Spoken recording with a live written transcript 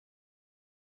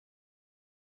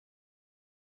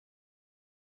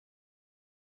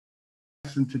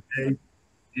lesson today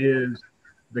is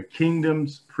the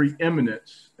kingdom's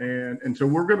preeminence. And so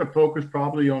we're going to focus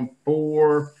probably on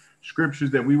four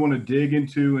scriptures that we want to dig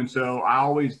into. And so I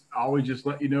always just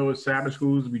let you know, as Sabbath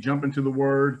schools, we jump into the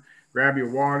word, grab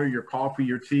your water, your coffee,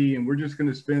 your tea, and we're just going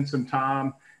to spend some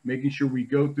time making sure we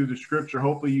go through the scripture.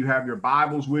 Hopefully you have your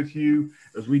Bibles with you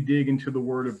as we dig into the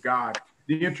word of God.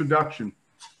 The introduction.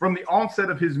 From the onset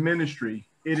of his ministry,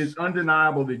 it is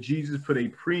undeniable that Jesus put a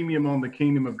premium on the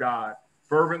kingdom of God,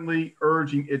 fervently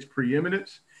urging its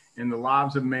preeminence in the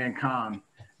lives of mankind.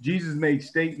 Jesus made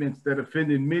statements that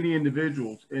offended many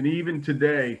individuals, and even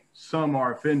today, some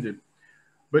are offended.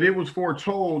 But it was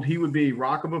foretold he would be a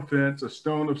rock of offense, a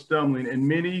stone of stumbling, and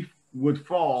many would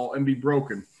fall and be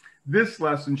broken. This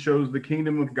lesson shows the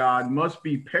kingdom of God must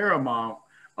be paramount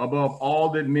above all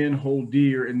that men hold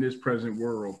dear in this present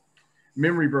world.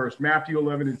 Memory verse, Matthew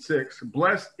 11:6.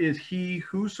 Blessed is he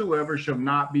whosoever shall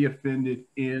not be offended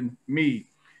in me.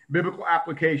 Biblical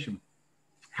application.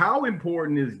 How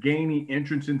important is gaining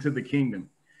entrance into the kingdom?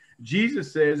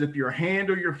 Jesus says, if your hand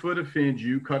or your foot offends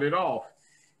you, cut it off.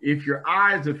 If your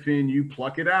eyes offend you,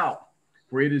 pluck it out.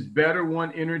 For it is better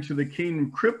one enter into the kingdom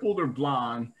crippled or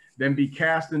blind than be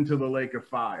cast into the lake of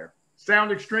fire.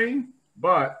 Sound extreme?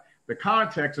 But the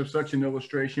context of such an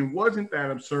illustration wasn't that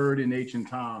absurd in ancient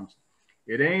times.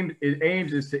 It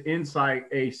aims is to incite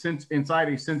a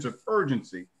sense of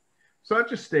urgency.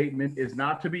 Such a statement is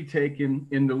not to be taken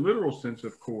in the literal sense,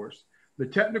 of course. The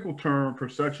technical term for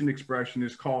such an expression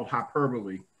is called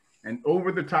hyperbole, an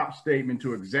over-the-top statement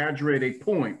to exaggerate a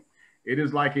point. It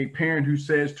is like a parent who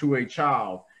says to a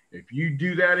child, if you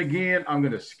do that again, I'm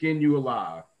going to skin you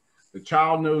alive. The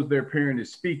child knows their parent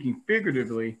is speaking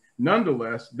figuratively.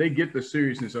 Nonetheless, they get the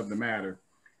seriousness of the matter.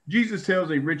 Jesus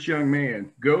tells a rich young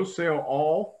man, go sell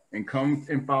all and come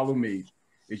and follow me.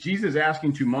 Is Jesus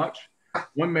asking too much?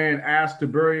 One man asked to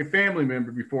bury a family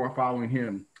member before following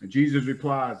him. And Jesus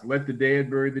replies, let the dead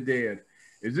bury the dead.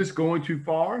 Is this going too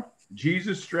far?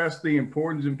 Jesus stressed the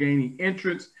importance of gaining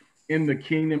entrance in the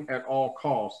kingdom at all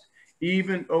costs,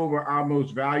 even over our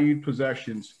most valued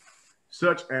possessions,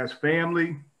 such as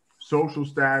family, social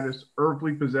status,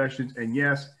 earthly possessions, and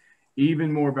yes,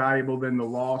 even more valuable than the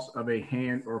loss of a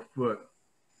hand or foot.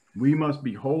 We must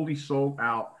be wholly sold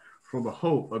out for the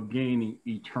hope of gaining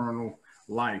eternal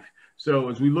life. So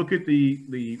as we look at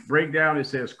the breakdown, it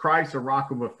says Christ, a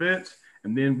rock of offense,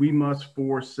 and then we must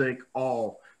forsake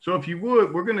all. So if you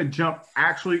would, we're going to jump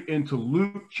actually into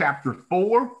Luke chapter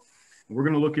 4. We're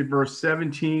going to look at verse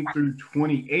 17 through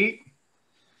 28.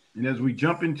 And as we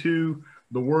jump into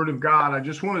the word of God, I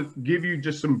just want to give you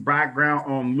just some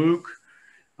background on Luke.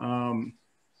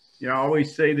 I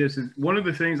always say this is one of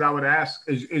the things I would ask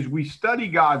is we study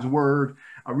God's word.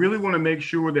 I really want to make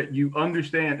sure that you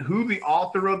understand who the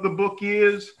author of the book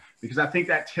is, because I think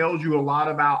that tells you a lot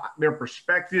about their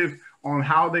perspective on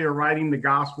how they are writing the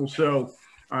gospel. So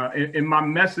in my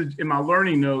message, in my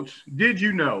learning notes, did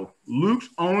you know Luke's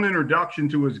own introduction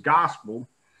to his gospel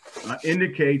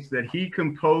indicates that he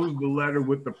composed the letter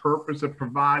with the purpose of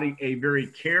providing a very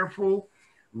careful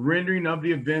rendering of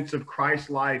the events of Christ's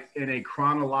life in a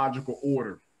chronological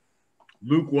order.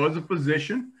 Luke was a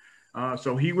physician,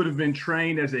 so he would have been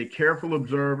trained as a careful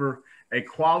observer, a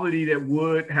quality that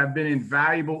would have been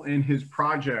invaluable in his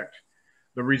project.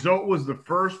 The result was the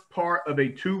first part of a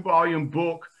 2-volume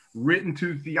book written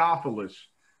to Theophilus.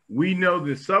 We know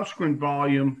the subsequent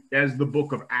volume as the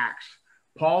book of Acts.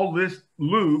 Paul lists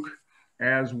Luke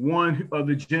as one of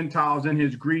the Gentiles in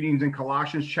his greetings in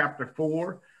Colossians chapter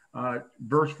 4,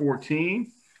 verse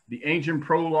 14. The ancient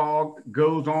prologue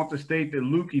goes on to state that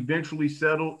Luke eventually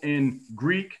settled in the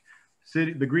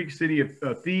Greek city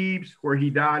of Thebes, where he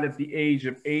died at the age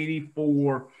of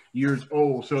 84 years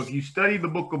old. So if you study the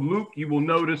book of Luke, you will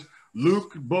notice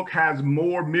Luke's book has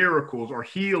more miracles or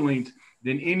healings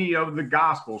than any of the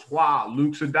gospels. Why?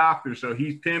 Luke's a doctor, so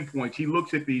he pinpoints, he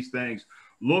looks at these things.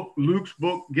 Luke's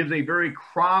book gives a very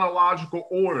chronological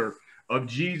order of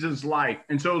Jesus' life.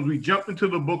 And so as we jump into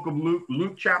the book of Luke,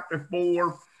 Luke chapter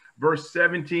 4, verse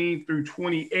 17 through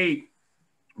 28,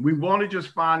 we want to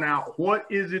just find out what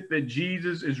is it that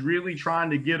Jesus is really trying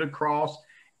to get across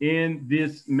in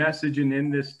this message and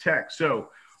in this text. So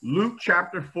Luke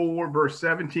chapter 4, verse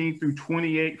 17 through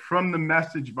 28 from the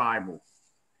Message Bible.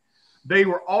 They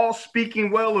were all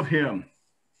speaking well of him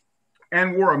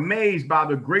and were amazed by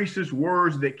the gracious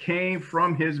words that came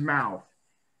from his mouth.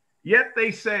 Yet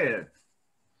they said,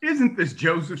 isn't this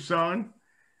Joseph's son?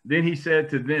 Then he said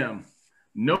to them,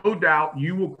 no doubt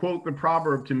you will quote the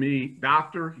proverb to me,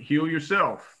 doctor, heal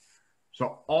yourself.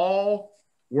 So all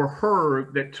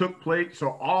heard what took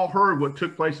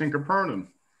place in Capernaum.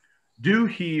 do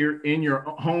here in your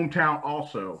hometown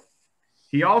also.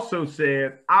 He also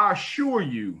said, I assure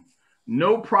you,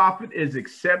 no prophet is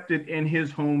accepted in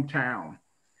his hometown.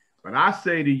 But I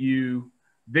say to you,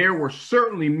 there were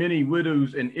certainly many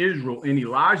widows in Israel in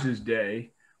Elijah's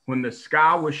day, when the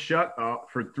sky was shut up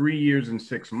for 3 years and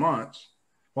 6 months,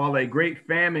 while a great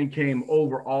famine came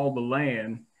over all the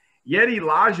land. Yet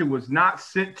Elijah was not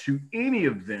sent to any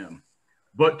of them,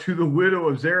 but to the widow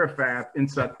of Zarephath in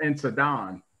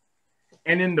Sidon.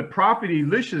 And in the prophet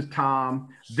Elisha's time,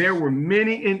 there were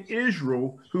many in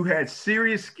Israel who had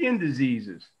serious skin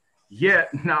diseases, yet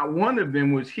not one of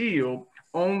them was healed,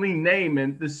 only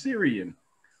Naaman the Syrian.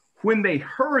 When they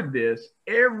heard this,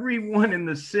 everyone in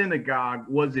the synagogue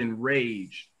was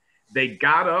enraged. They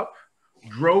got up,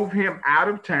 drove him out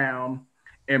of town,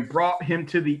 and brought him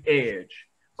to the edge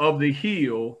of the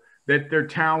hill that their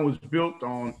town was built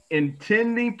on,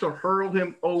 intending to hurl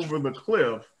him over the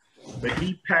cliff. But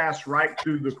he passed right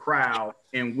through the crowd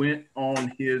and went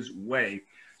on his way.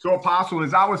 So, Apostle,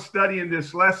 as I was studying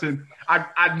this lesson,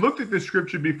 I looked at this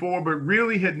scripture before, but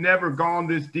really had never gone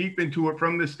this deep into it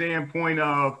from the standpoint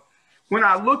of, when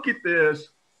I look at this,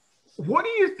 what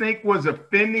do you think was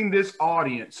offending this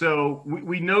audience? So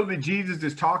we know that Jesus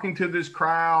is talking to this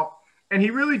crowd, and he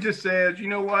really just says, you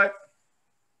know what?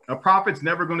 A prophet's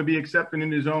never going to be accepted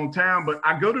in his own town. But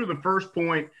I go to the first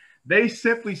point. They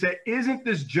simply say, isn't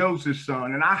this Joseph's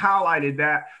son? And I highlighted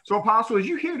that. So, Apostle, as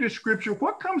you hear this scripture,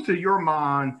 what comes to your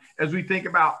mind as we think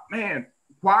about, man,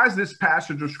 why is this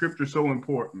passage of scripture so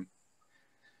important?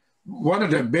 One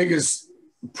of the biggest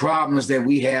problems that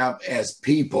we have as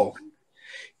people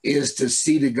is to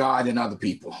see the God in other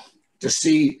people, to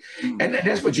see, and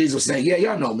that's what Jesus was saying. Yeah,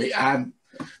 y'all know me. I've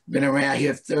been around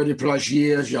here 30 plus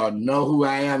years. Y'all know who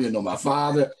I am. You know my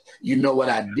father. You know what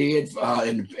I did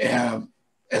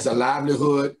as a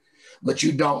livelihood, but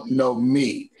you don't know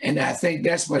me. And I think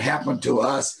that's what happened to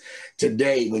us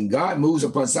today. When God moves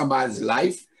upon somebody's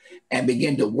life and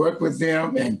begin to work with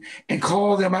them and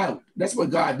call them out. That's what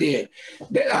God did.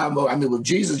 With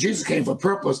Jesus came for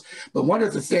purpose. But one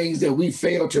of the things that we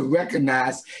fail to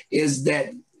recognize is that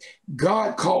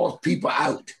God calls people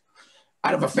out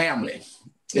of a family,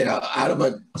 out of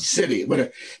a city.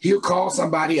 But he'll call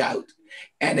somebody out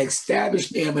and establish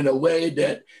them in a way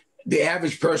that the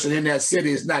average person in that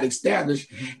city is not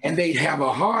established, and they have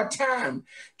a hard time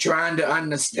trying to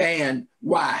understand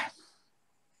why.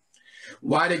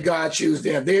 Why did God choose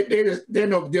them? They're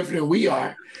no different than we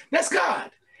are. That's God.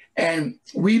 And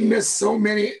we miss so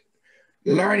many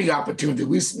learning opportunities.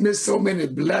 We miss so many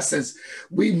blessings.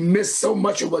 We miss so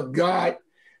much of what God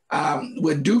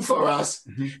would do for us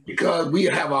because we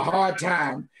have a hard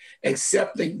time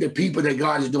accepting the people that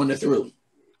God is doing it through.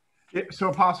 So,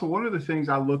 Apostle, one of the things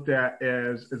I looked at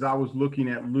as I was looking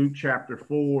at Luke chapter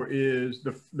 4 is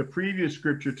the previous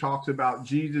scripture talks about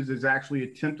Jesus is actually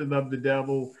tempted of the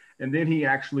devil, and then he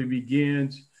actually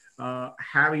begins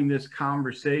having this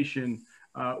conversation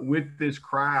with this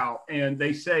crowd. And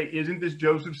they say, isn't this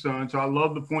Joseph's son? So I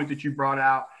love the point that you brought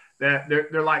out, that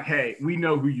they're like, hey, we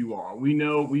know who you are. We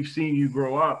know, we've seen you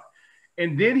grow up.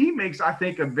 And then he makes, I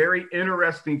think, a very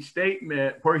interesting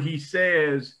statement where he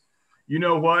says, you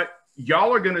know what?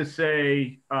 Y'all are going to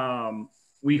say,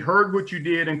 we heard what you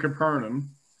did in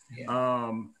Capernaum.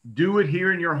 Yeah. Do it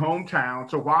here in your hometown.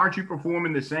 So why aren't you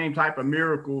performing the same type of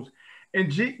miracles?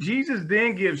 And Jesus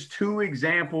then gives two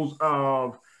examples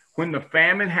of when the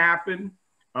famine happened.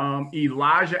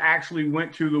 Elijah actually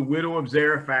went to the widow of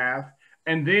Zarephath.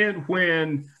 And then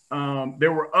when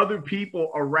there were other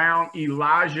people around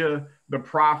Elijah, the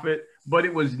prophet, but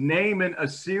it was Naaman, a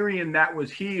Syrian, that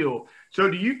was healed. So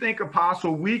do you think,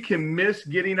 Apostle, we can miss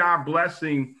getting our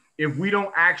blessing if we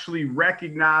don't actually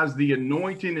recognize the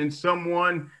anointing in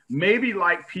someone, maybe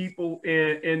like people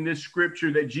in this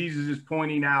scripture that Jesus is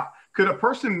pointing out? Could a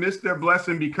person miss their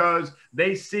blessing because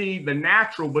they see the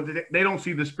natural, but they don't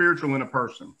see the spiritual in a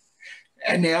person?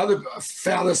 And the other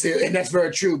fallacy, and that's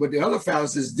very true, but the other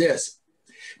fallacy is this.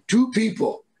 Two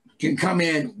people can come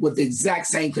in with the exact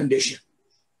same condition.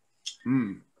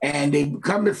 And they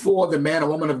come before the man or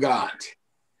woman of God.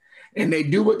 And they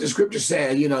do what the scripture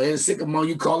said, is sick among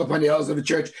you, call upon the elders of the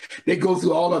church. They go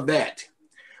through all of that.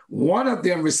 One of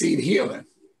them received healing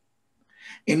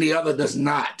and the other does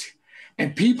not.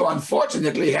 And people,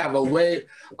 unfortunately, have a way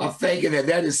of thinking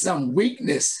that is some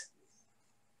weakness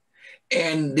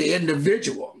in the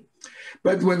individual.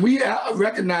 But when we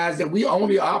recognize that we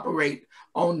only operate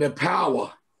on the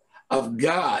power of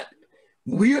God,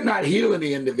 we are not healing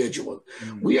the individual.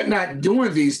 We are not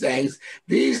doing these things.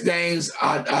 These things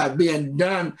are being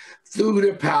done through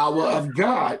the power of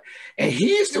God. And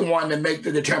he's the one that makes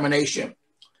the determination.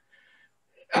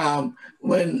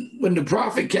 when the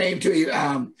prophet came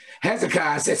to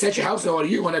Hezekiah and said, set your house in order,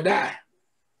 you're going to die.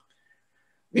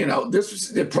 You know,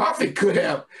 the prophet could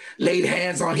have laid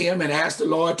hands on him and asked the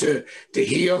Lord to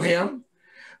heal him,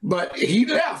 but he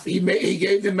left. He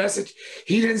gave the message.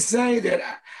 He didn't say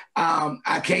that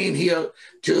I came here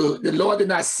the Lord did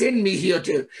not send me here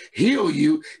to heal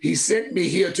you. He sent me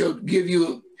here to give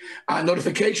you a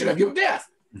notification of your death.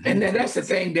 And then that's the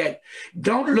thing, that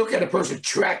don't look at a person's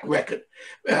track record.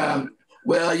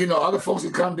 Well, you know, other folks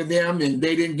have come to them and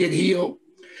they didn't get healed.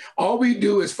 All we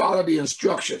do is follow the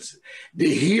instructions.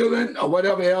 The healing or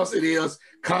whatever else it is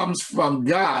comes from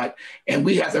God, and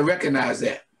we have to recognize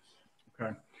that.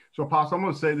 Okay. So, Apostle, I'm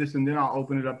going to say this, and then I'll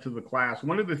open it up to the class.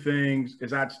 One of the things,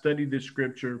 as I'd studied this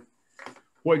scripture,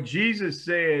 what Jesus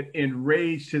said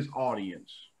enraged his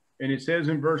audience. And it says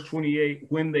in verse 28,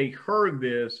 when they heard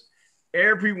this,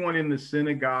 everyone in the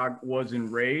synagogue was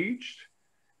enraged.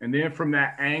 And then from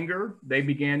that anger, they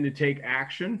began to take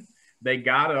action. They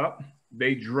got up.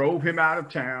 They drove him out of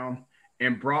town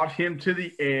and brought him to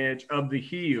the edge of the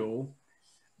hill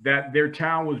that their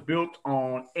town was built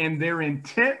on. And their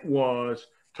intent was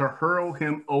to hurl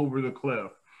him over the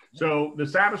cliff. So the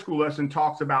Sabbath School lesson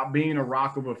talks about being a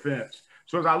rock of offense.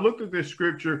 So as I looked at this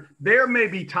scripture, there may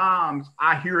be times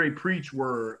I hear a preach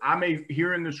word. I may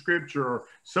hear in the scripture, or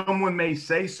someone may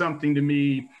say something to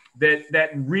me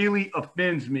that really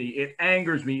offends me. It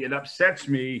angers me. It upsets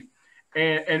me.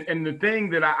 And the thing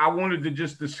that I wanted to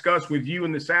just discuss with you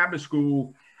in the Sabbath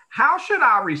School, how should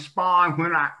I respond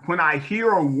when I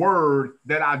hear a word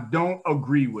that I don't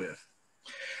agree with?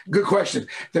 Good question.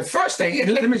 The first thing,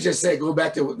 and let me just say, go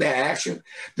back to that action.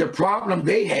 The problem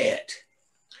they had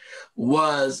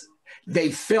was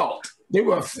they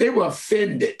were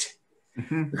offended.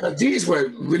 Because these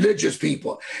were religious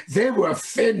people. They were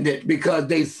offended because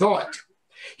they thought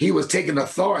he was taking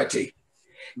authority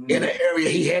in an area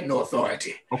he had no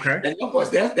authority. Okay. And of course,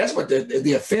 that's what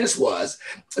the offense was.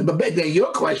 But then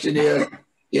your question is,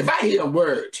 if I hear a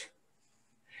word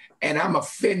and I'm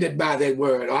offended by that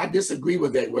word, or I disagree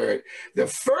with that word, the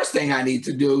first thing I need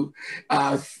to do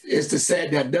is to say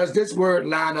that, does this word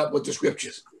line up with the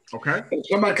scriptures? Okay. If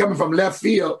somebody coming from left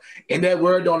field and that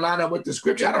word don't line up with the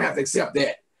scripture, I don't have to accept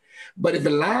that. But if it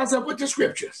lines up with the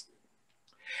scriptures,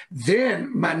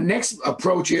 then my next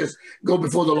approach is go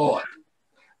before the Lord.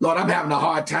 Lord, I'm having a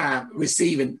hard time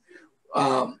receiving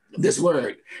this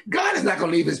word. God is not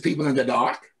going to leave his people in the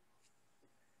dark.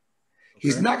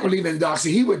 He's not going to leave in the dark. So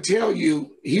he would tell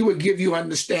you, he would give you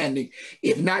understanding.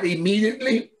 If not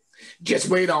immediately, just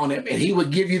wait on him. And he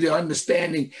would give you the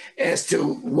understanding as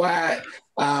to why,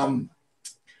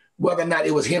 whether or not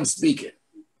it was him speaking.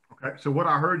 Okay. So what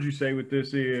I heard you say with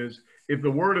this is, if the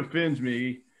word offends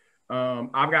me,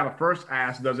 I've got to first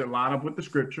ask, does it line up with the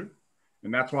scripture?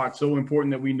 And that's why it's so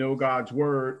important that we know God's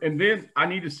word. And then I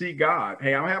need to seek God.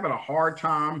 Hey, I'm having a hard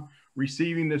time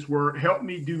receiving this word. Help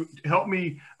me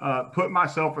put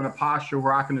myself in a posture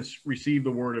where I can receive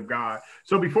the word of God.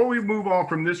 So before we move on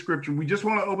from this scripture, we just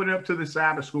want to open it up to the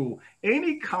Sabbath School.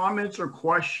 Any comments or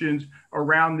questions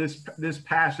around this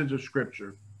passage of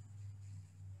scripture?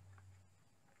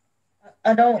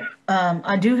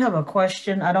 I do have a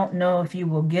question. I don't know if you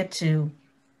will get to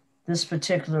this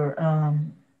particular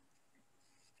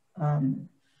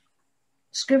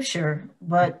scripture,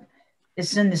 but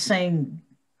it's in the same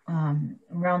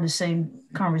around the same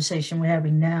conversation we're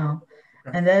having now,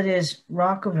 and that is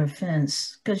rock of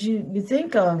offense. Because you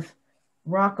think of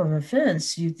rock of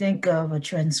offense, you think of a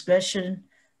transgression,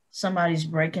 somebody's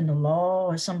breaking the law,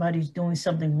 or somebody's doing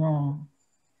something wrong.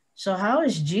 So how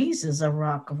is Jesus a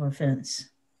rock of offense?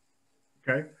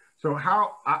 Okay. So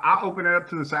I'll open it up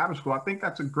to the Sabbath School. I think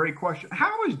that's a great question.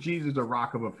 How is Jesus a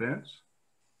rock of offense?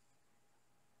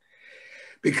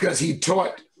 Because he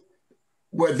taught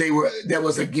what that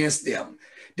was against them.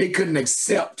 They couldn't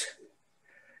accept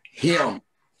him.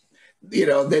 You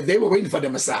know, they were waiting for the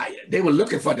Messiah. They were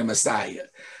looking for the Messiah.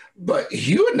 But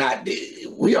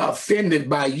we are offended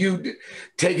by you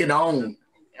taking on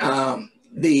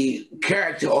the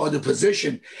character or the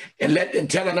position and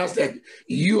telling us that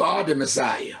you are the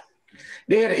Messiah.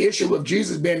 They had an issue with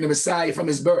Jesus being the Messiah from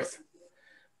his birth.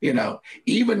 You know,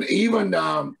 even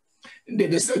those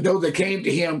that came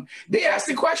to him, they asked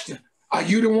the question, are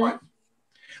you the one?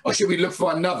 Or should we look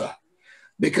for another?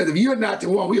 Because if you're not the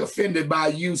one, we're offended by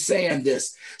you saying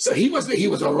this. So he was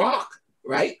a rock,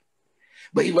 right?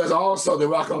 But he was also the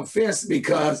rock of offense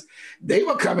because they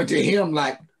were coming to him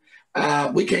like,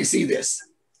 we can't see this.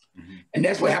 Mm-hmm. And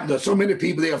that's what happened to so many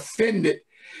people. They're offended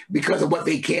because of what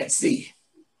they can't see.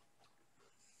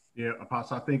 Yeah,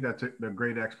 Apostle, I think that's a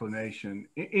great explanation.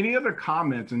 Any other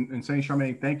comments? And Saint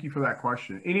Charmaine, thank you for that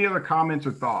question. Any other comments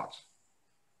or thoughts?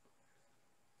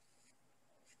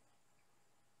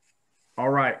 All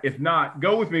right. If not,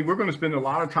 go with me. We're going to spend a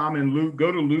lot of time in Luke.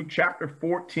 Go to Luke chapter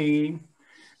 14,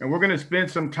 and we're going to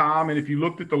spend some time. And if you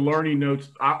looked at the learning notes,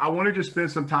 I wanted to spend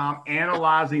some time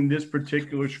analyzing this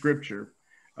particular scripture.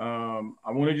 I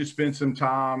wanted to spend some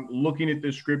time looking at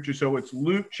this scripture. So it's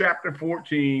Luke chapter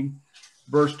 14,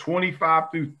 verse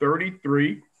 25 through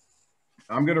 33.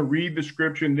 I'm going to read the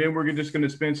scripture, and then we're just going to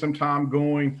spend some time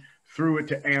going through it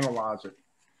to analyze it.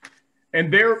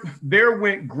 And there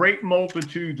went great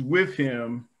multitudes with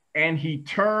him, and he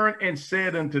turned and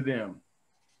said unto them,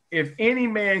 if any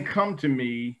man come to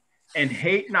me and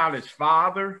hate not his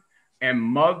father and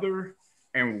mother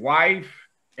and wife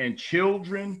and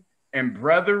children and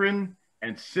brethren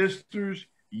and sisters,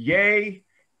 yea,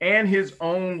 and his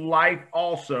own life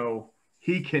also,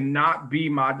 he cannot be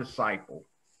my disciple.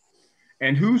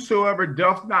 And whosoever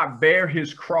doth not bear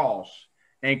his cross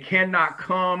and cannot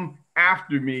come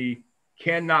after me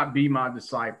cannot be my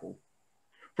disciple.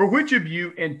 For which of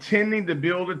you, intending to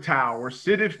build a tower,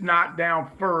 sitteth not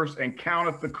down first and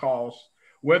counteth the cost,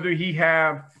 whether he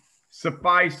have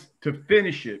suffice to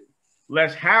finish it,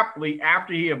 lest haply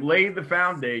after he have laid the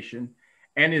foundation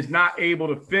and is not able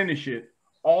to finish it,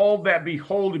 all that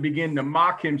behold it begin to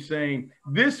mock him, saying,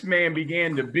 this man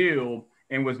began to build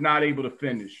and was not able to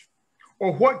finish.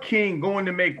 Or what king going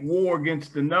to make war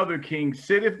against another king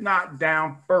sitteth not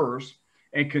down first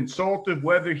and consulteth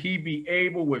whether he be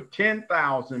able with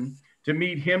 10,000 to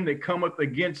meet him that cometh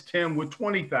against him with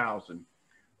 20,000?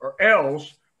 Or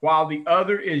else, while the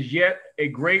other is yet a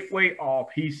great way off,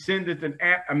 he sendeth an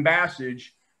ambassage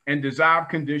and desire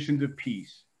conditions of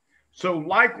peace. So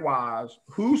likewise,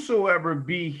 whosoever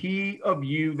be he of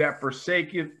you that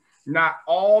forsaketh not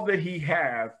all that he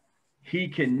hath, he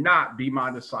cannot be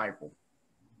my disciple.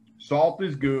 Salt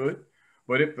is good,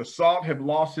 but if the salt have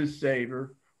lost his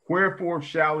savor, wherefore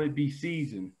shall it be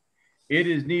seasoned? It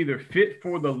is neither fit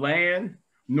for the land,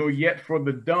 nor yet for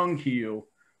the dunghill,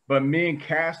 but men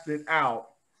cast it out.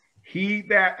 He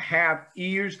that hath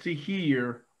ears to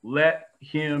hear, let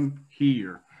him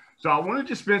hear. So I wanted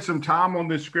to spend some time on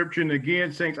this scripture. And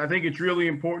again, saints, I think it's really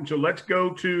important. So let's go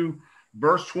to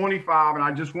verse 25. And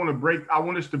I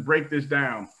want us to break this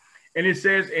down. And it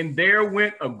says, and there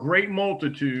went a great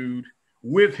multitude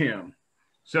with him.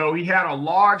 So he had a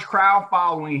large crowd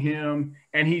following him,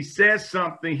 and he says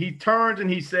something. He turns and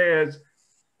he says,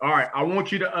 all right, I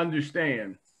want you to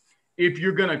understand, if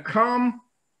you're going to come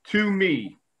to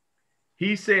me,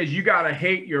 he says, you got to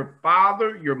hate your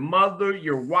father, your mother,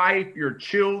 your wife, your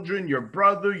children, your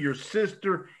brother, your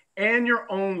sister, and your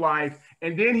own life.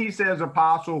 And then he says,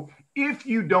 Apostle, if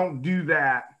you don't do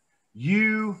that,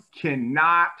 you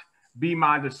cannot be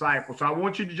my disciple. So I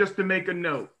want you to just to make a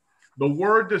note. The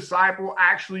word disciple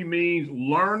actually means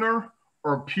learner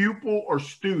or pupil or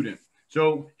student.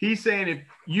 So he's saying, if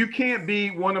you can't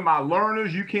be one of my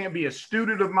learners, you can't be a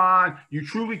student of mine, you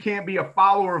truly can't be a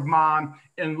follower of mine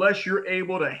unless you're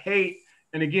able to hate.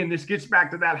 And again, this gets back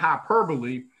to that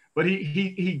hyperbole, but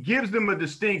he gives them a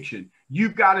distinction.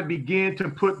 You've got to begin to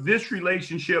put this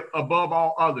relationship above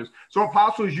all others. So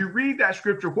Apostle, as you read that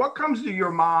scripture, what comes to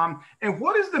your mind, and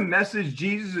what is the message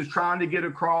Jesus is trying to get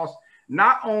across,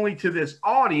 not only to this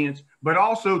audience, but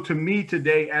also to me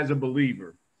today as a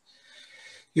believer?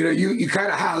 You know, you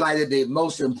kind of highlighted the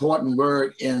most important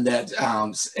word in that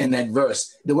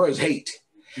verse. The word is hate.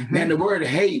 Mm-hmm. And the word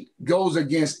hate goes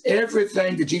against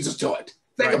everything that Jesus taught.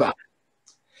 Think about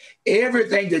it.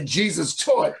 Everything that Jesus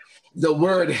taught, the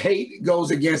word hate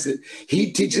goes against it.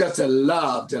 He teaches us to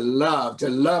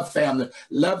love family,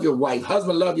 love your wife,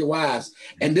 husband, love your wives.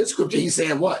 And this scripture, he's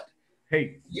saying what?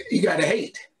 Hate. You got to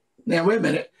hate. Now, wait a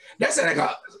minute. That's like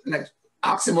an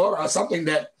oxymoron or something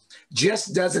that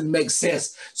just doesn't make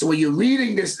sense. So when you're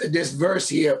reading this verse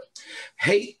here,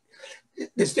 hate,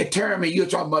 the term, and you're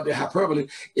talking about the hyperbole,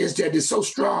 is that it's so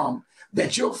strong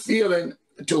that your feeling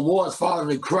towards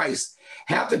following Christ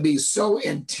have to be so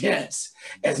intense.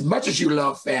 As much as you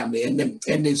love family,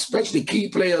 and especially key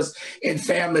players in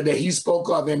family that he spoke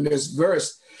of in this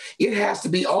verse, it has to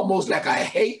be almost like a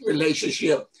hate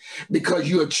relationship, because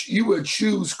you would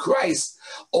choose Christ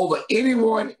over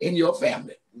anyone in your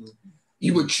family.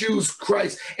 You would choose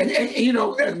Christ. And you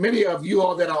know, there's many of you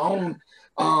all that are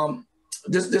on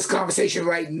this conversation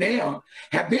right now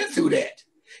have been through that.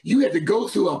 You had to go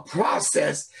through a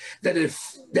process that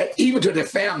even to the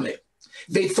family,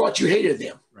 they thought you hated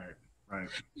them. Right.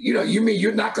 You know, you mean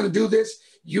you're not going to do this?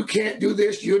 You can't do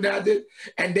this. You're not this.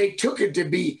 And they took it to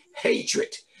be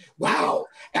hatred. wow,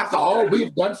 after all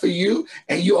we've done for you,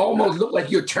 and you almost look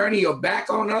like you're turning your back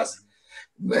on us.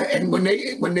 And when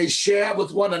they share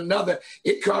with one another,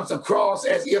 it comes across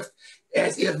as if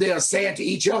they are saying to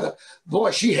each other, boy,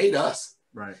 she hate us.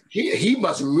 Right. He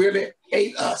must really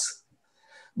hate us.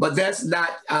 But that's not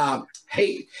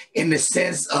hate in the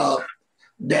sense of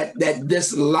that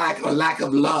this lack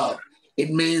of love.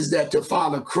 It means that to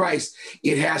follow Christ,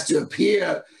 it has to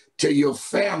appear to your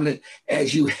family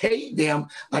as you hate them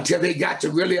until they got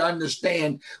to really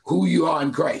understand who you are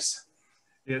in Christ.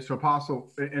 Yeah, so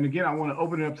Apostle, and again, I want to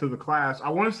open it up to the class. I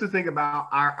want us to think about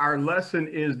our lesson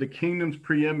is the kingdom's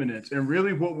preeminence. And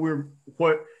really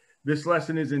what this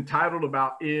lesson is entitled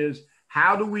about is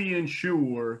how do we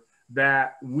ensure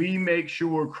that we make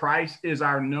sure Christ is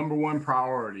our number one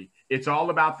priority? It's all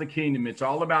about the kingdom. It's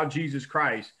all about Jesus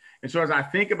Christ. And so as I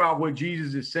think about what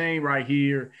Jesus is saying right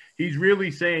here, he's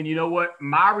really saying, you know what,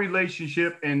 my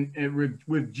relationship and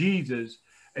with Jesus,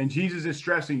 and Jesus is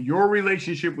stressing your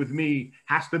relationship with me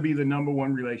has to be the number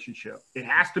one relationship. It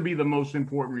has to be the most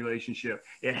important relationship.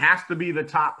 It has to be the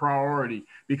top priority,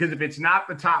 because if it's not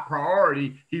the top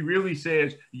priority, he really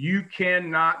says you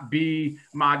cannot be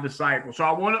my disciple. So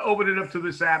I want to open it up to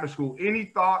the Sabbath School. Any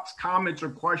thoughts, comments,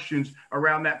 or questions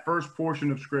around that first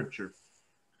portion of scripture?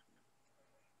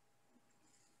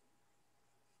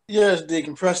 Yes,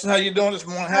 Deacon Preston, how you doing this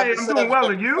morning? Hey, I'm doing well,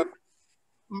 and you?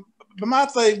 But my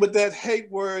thing with that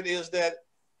hate word is that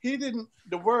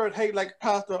the word hate, like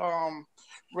Pastor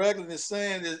Ragland is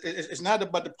saying, it's not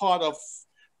about the part of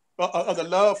the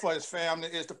love for his family.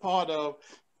 It's the part of,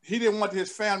 he didn't want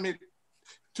his family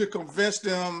to convince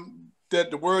them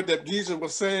that the word that Jesus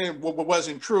was saying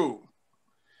wasn't true.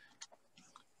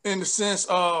 In the sense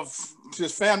of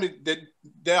his family, that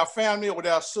their family or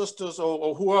their sisters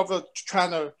or whoever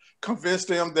trying to convince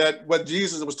them that what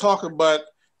Jesus was talking about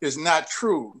is not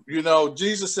true. You know,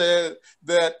 Jesus said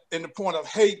that in the point of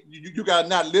hate, you got to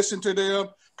not listen to them,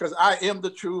 because I am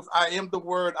the truth, I am the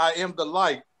word, I am the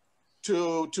light.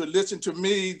 To listen to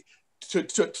me,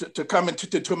 to come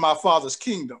into my Father's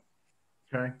kingdom.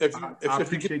 Okay.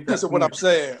 If you get this is what I'm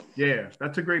saying. Yeah,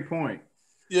 that's a great point.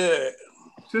 Yeah.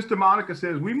 Sister Monica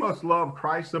says we must love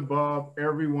Christ above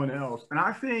everyone else. And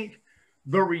I think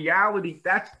the reality,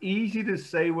 that's easy to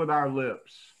say with our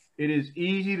lips. It is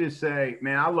easy to say,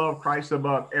 man, I love Christ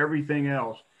above everything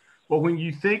else. But when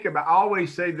you think about, I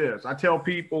always say this, I tell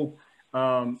people,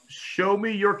 show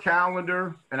me your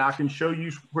calendar and I can show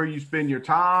you where you spend your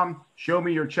time. Show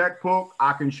me your checkbook.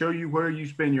 I can show you where you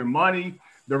spend your money.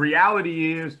 The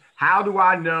reality is, how do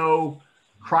I know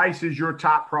Christ is your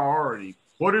top priority?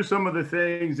 What are some of the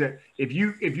things that if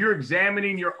you're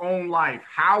examining your own life,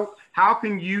 how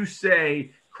can you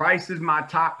say Christ is my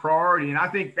top priority? And I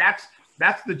think that's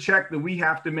the check that we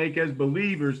have to make as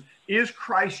believers. Is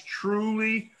Christ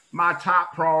truly my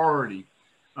top priority?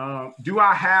 Do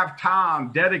I have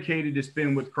time dedicated to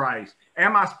spend with Christ?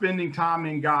 Am I spending time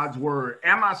in God's word?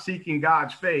 Am I seeking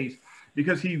God's face?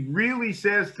 Because he really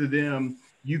says to them,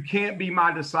 you can't be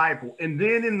my disciple. And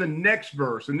then in the next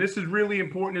verse, and this is really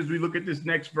important as we look at this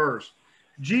next verse,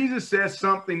 Jesus says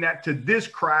something that to this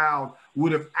crowd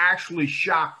would have actually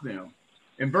shocked them.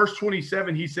 In verse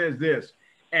 27, he says this,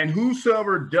 and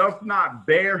whosoever doth not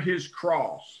bear his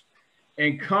cross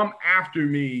and come after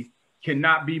me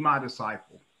cannot be my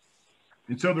disciple.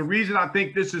 And so the reason I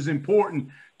think this is important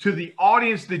to the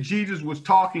audience that Jesus was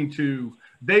talking to,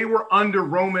 they were under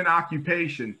Roman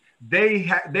occupation. They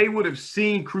would have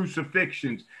seen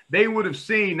crucifixions. They would have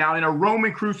seen, now in a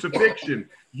Roman crucifixion,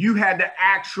 you had to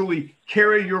actually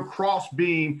carry your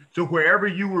crossbeam to wherever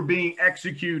you were being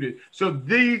executed. So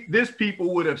this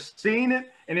people would have seen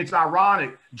it. And it's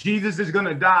ironic, Jesus is going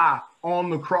to die on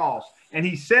the cross. And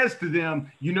he says to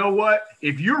them, you know what?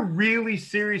 If you're really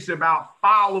serious about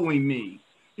following me,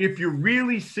 if you're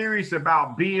really serious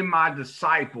about being my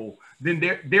disciple,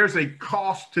 then there's a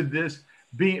cost to this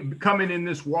coming in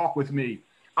this walk with me.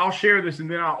 I'll share this and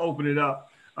then I'll open it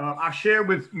up. I've shared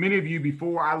with many of you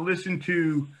before. I listened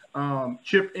to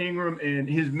Chip Ingram and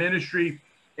his ministry,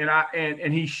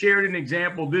 and he shared an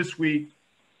example this week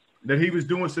that he was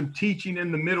doing some teaching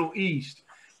in the Middle East.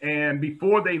 And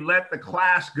before they let the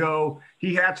class go,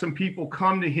 he had some people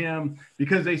come to him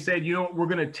because they said, you know what, we're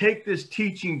going to take this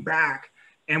teaching back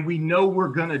and we know we're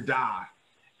going to die.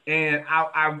 And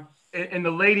and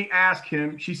the lady asked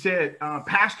him, she said,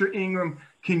 Pastor Ingram,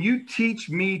 can you teach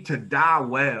me to die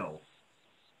well?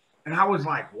 And I was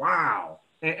like, wow.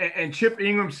 And Chip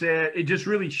Ingram said it just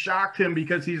really shocked him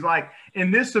because he's like,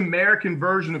 in this American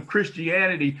version of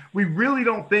Christianity, we really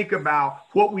don't think about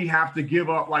what we have to give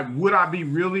up. Like, would I be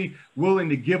really willing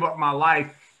to give up my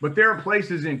life? But there are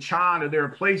places in China, there are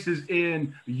places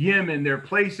in Yemen, there are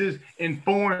places in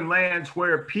foreign lands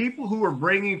where people who are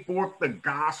bringing forth the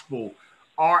gospel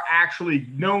are actually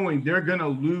knowing they're going to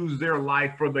lose their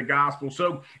life for the gospel.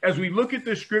 So as we look at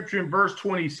the scripture in verse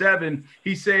 27,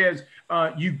 he says,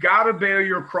 you got to bear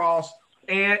your cross.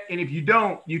 And if you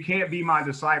don't, you can't be my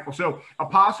disciple. So,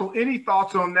 Apostle, any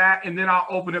thoughts on that? And then I'll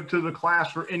open up to the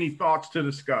class for any thoughts to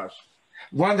discuss.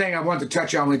 One thing I want to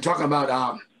touch on, we talk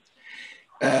about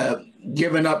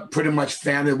giving up pretty much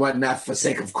family, whatnot, for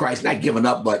sake of Christ. Not giving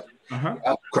up, but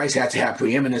Christ has to have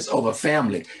preeminence over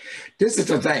family. This is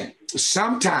the thing.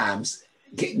 Sometimes,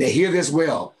 they hear this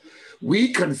well,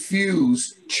 we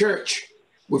confuse church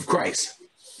with Christ.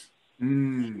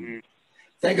 Think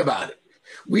about it.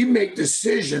 We make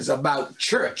decisions about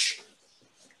church.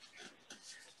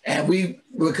 And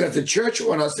because the church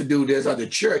want us to do this, or the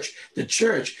church,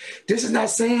 this is not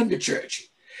saying the church.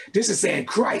 This is saying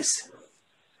Christ.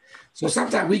 So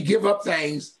sometimes we give up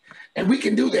things, and we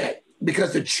can do that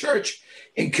because the church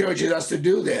encourages us to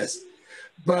do this.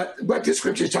 But this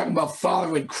scripture is talking about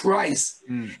following Christ,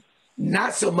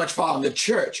 not so much following the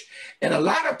church. And a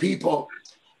lot of people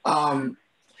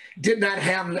did not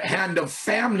handle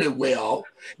family well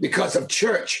because of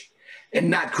church and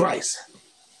not Christ.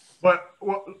 But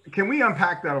can we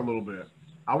unpack that a little bit?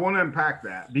 I want to unpack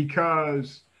that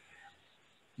because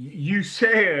you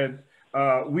said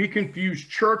we confuse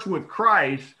church with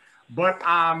Christ, but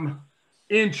I'm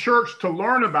in church to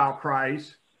learn about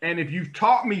Christ. And if you've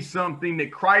taught me something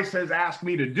that Christ has asked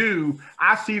me to do,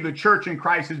 I see the church and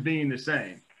Christ as being the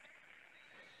same.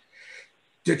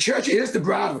 The church is the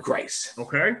bride of Christ.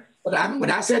 Okay. But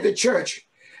when I said the church,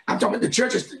 I'm talking about the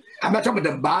church. I'm not talking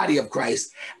about the body of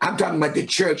Christ. I'm talking about the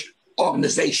church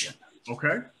organization.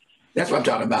 Okay. That's what I'm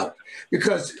talking about.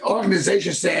 Because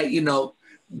organizations say,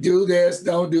 do this,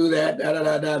 don't do that, da, da,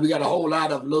 da, da. We got a whole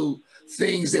lot of little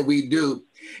things that we do.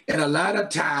 And a lot of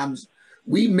times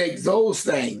we make those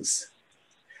things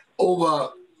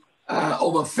over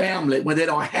family when they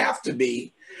don't have to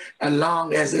be, as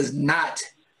long as it's not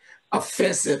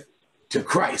offensive to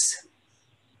Christ.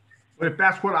 But if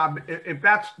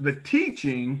that's the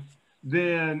teaching,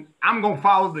 then I'm going to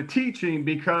follow the teaching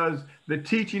because the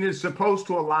teaching is supposed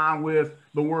to align with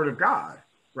the word of God,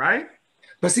 right?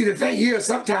 But see, the thing here,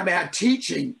 sometimes our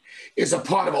teaching is a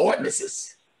part of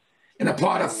ordinances and a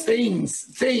part of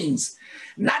things,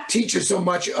 not teaching so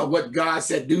much of what God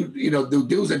said, the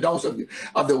do's and don'ts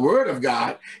of the word of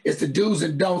God. It's the do's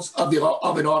and don'ts of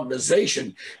an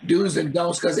organization, do's and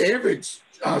don'ts, because every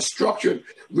structured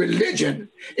religion,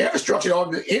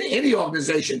 any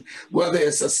organization, whether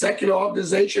it's a secular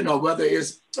organization or whether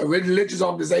it's a religious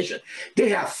organization, they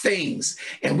have things,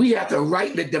 and we have to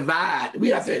rightly divide. We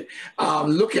have to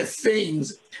look at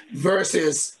things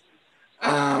versus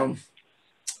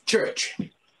church.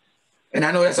 And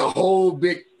I know that's a whole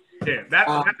big can that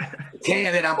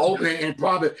I'm opening, and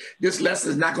probably this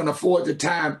lesson is not going to afford the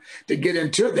time to get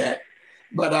into that.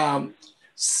 But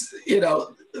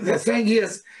the thing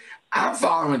is, I'm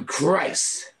following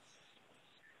Christ.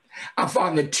 I'm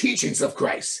following the teachings of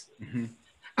Christ. Mm-hmm.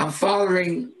 I'm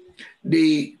following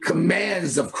the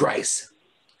commands of Christ.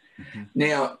 Mm-hmm.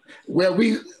 Now, where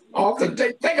we often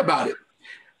think about it,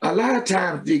 a lot of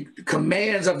times the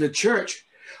commands of the church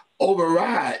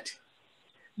override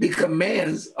the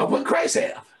commands of what Christ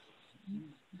have.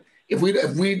 If we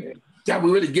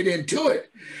really get into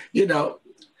it,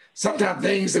 sometimes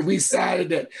things that we decided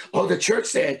that, the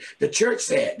church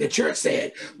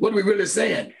said. What are we really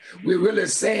saying? We're really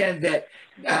saying that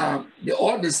the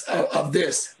ordinance of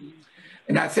this.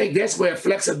 And I think that's where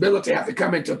flexibility has to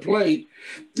come into play,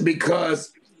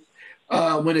 because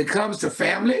when it comes to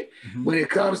family, when it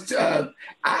comes to,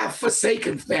 I've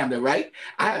forsaken family, right?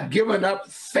 I have given up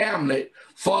family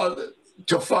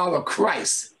to follow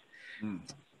Christ.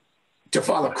 To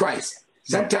follow Christ.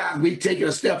 Sometimes we take it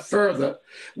a step further.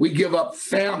 We give up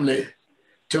family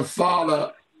to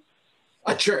follow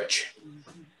a church.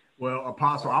 Well,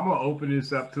 Apostle, I'm going to open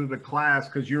this up to the class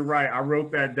because you're right. I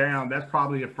wrote that down. That's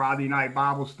probably a Friday night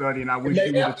Bible study, and I wish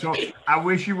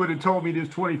you would have told me this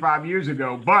 25 years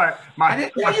ago. But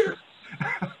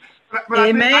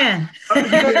Amen. I'm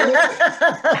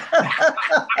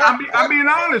being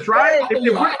honest, right? If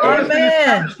we're honest in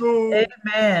Sabbath School,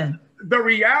 Amen. The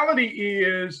reality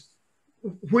is,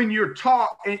 when you're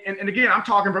taught, and again, I'm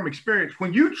talking from experience,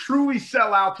 when you truly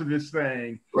sell out to this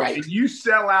thing, right, and you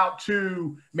sell out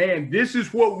to, man, this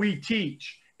is what we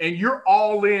teach, and you're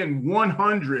all in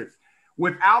 100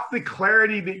 without the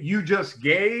clarity that you just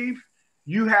gave,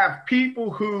 you have people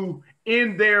who,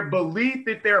 in their belief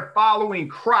that they're following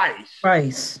Christ,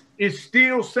 is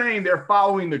still saying they're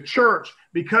following the church,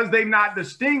 because they've not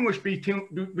distinguished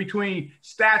between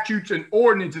statutes and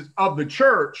ordinances of the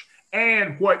church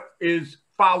and what is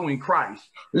following Christ.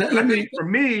 For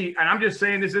me, and I'm just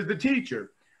saying this as the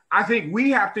teacher, I think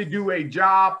we have to do a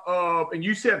job of, and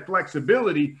you said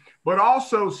flexibility, but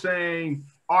also saying,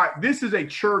 all right, this is a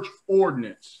church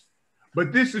ordinance,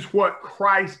 but this is what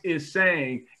Christ is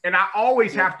saying. And I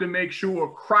always have to make sure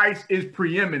Christ is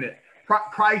preeminent.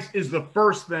 Christ is the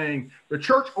first thing. The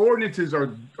church ordinances are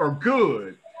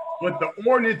good, but the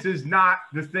ordinance is not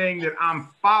the thing that I'm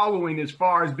following as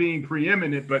far as being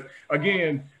preeminent. But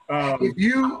again, we're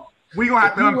going to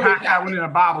have to unpack that one in a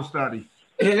Bible study.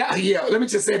 Yeah, let me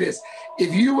just say this.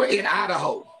 If you were in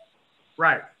Idaho,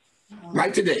 right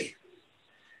today,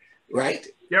 right?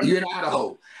 Yep. You're in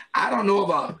Idaho. I don't know of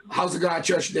a House of God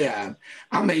church there.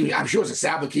 I mean, I'm sure it's a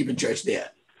Sabbath keeping church there.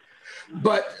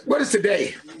 But what is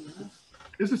today?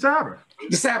 It's the Sabbath.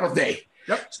 The Sabbath day.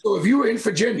 Yep. So if you were in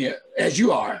Virginia, as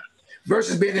you are,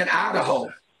 versus being in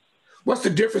Idaho, what's the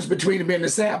difference between being the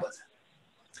Sabbath?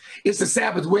 It's the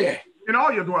Sabbath where? In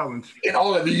all your dwellings. In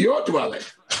all of your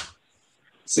dwellings.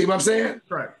 See what I'm saying?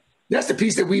 Right. That's the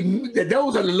piece that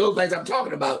those are the little things I'm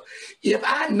talking about. If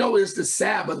I know it's the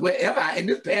Sabbath, wherever and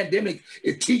this pandemic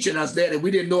is teaching us that we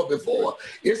didn't know it before,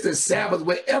 it's the Sabbath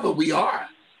wherever we are.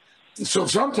 So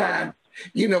sometimes,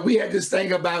 we had this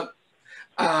thing about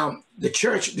the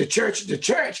church,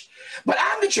 but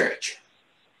I'm the church.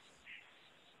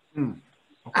 Okay.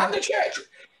 I'm the church.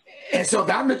 And so if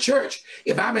I'm the church,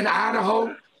 if I'm in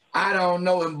Idaho, I don't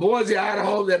know, in Boise,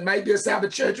 Idaho, that might be a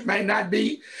Sabbath church, it might not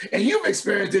be. And you've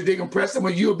experienced it, Deacon Preston,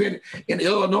 when you've been in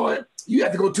Illinois, you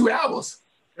have to go 2 hours.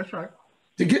 That's right.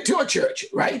 To get to a church,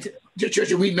 right? The church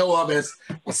that we know of as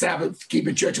a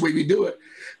Sabbath-keeping church, the way we do it.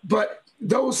 But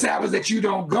those Sabbaths that you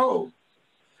don't go,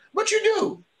 what you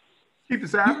do? Keep the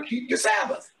Sabbath. You keep the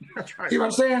Sabbath. That's right. See what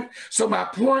I'm saying? So my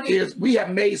point is, we have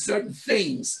made certain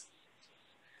things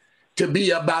to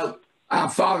be about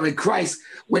following Christ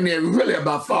when they're really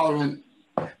about following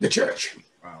the church.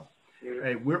 Wow.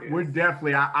 Hey, we're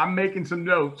definitely, I'm making some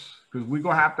notes because we're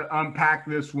going to have to unpack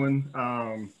this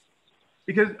one.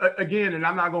 Because again, and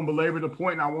I'm not going to belabor the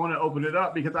point, and I want to open it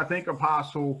up because I think,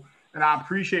 Apostle, and I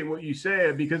appreciate what you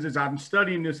said, because as I'm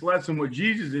studying this lesson, what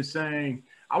Jesus is saying,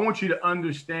 I want you to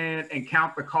understand and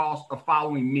count the cost of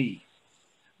following me.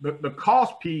 The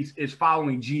cost piece is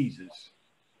following Jesus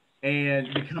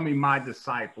and becoming my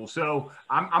disciple. So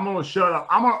I'm going to shut up.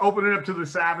 I'm going to open it up to the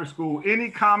Sabbath School. Any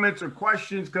comments or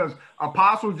questions? Because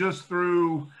Apostle just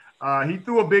threw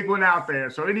a big one out there.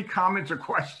 So any comments or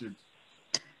questions?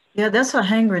 Yeah, that's a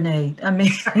hand grenade. I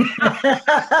mean,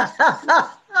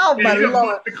 oh my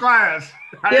Lord. The class.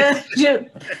 Yeah,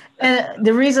 and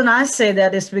the reason I say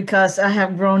that is because I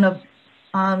have grown up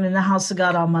in the house of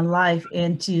God all my life,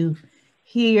 and to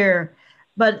hear,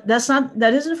 but that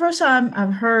isn't the first time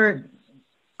I've heard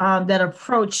that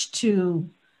approach to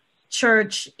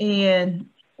church and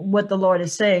what the Lord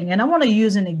is saying. And I want to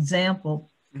use an example.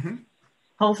 Mm-hmm.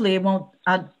 Hopefully it won't,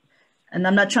 and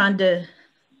I'm not trying to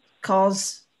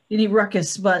cause any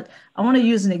ruckus, but I want to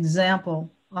use an example.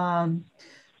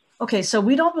 Okay, so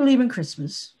we don't believe in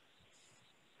Christmas.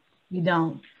 We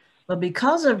don't. But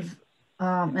because of,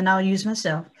 and I'll use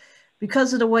myself,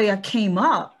 because of the way I came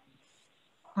up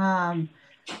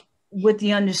with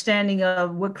the understanding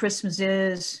of what Christmas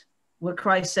is, what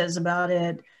Christ says about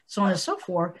it, so on and so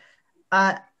forth,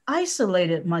 I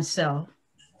isolated myself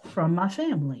from my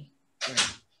family.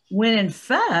 When in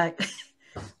fact,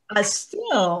 I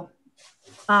still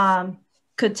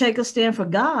could take a stand for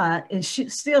God and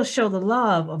still show the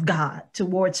love of God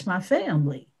towards my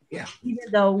family. Yeah.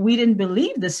 Even though we didn't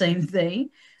believe the same thing,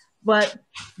 but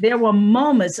there were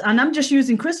moments, and I'm just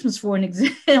using Christmas for an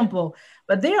example,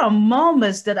 but there are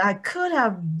moments that I could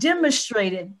have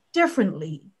demonstrated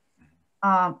differently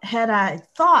had I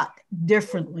thought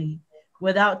differently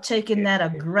without taking that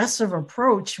aggressive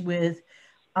approach with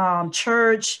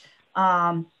church,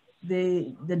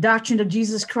 the doctrine of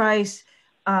Jesus Christ.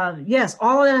 Yes,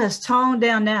 all of that has toned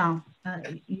down now.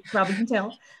 You probably can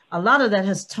tell. A lot of that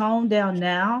has toned down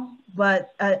now,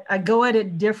 but I go at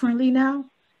it differently now.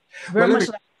 Very much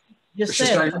like you just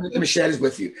said. Let me share this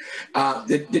with you.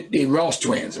 The Ross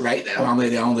twins, right? I don't know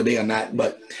if they're on today or not,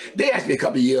 but they asked me a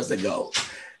couple of years ago.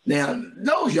 Now,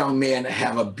 those young men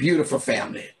have a beautiful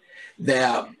family.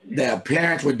 Their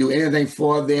parents would do anything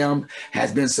for them,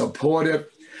 has been supportive.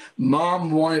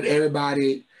 Mom wanted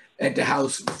everybody at the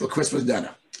house for Christmas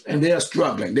dinner, and they're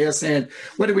struggling. They're saying,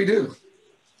 what do we do?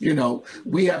 You know,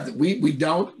 we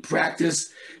don't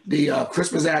practice the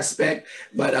Christmas aspect,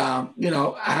 but,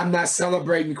 I'm not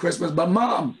celebrating Christmas, but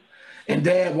Mom and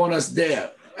Dad want us there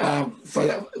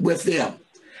with them.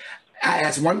 I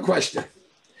asked one question.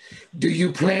 Do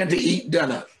you plan to eat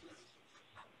dinner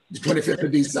the 25th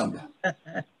of December?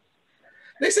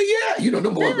 They say, yeah. You know,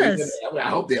 the boys, Yes. I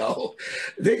hope they all,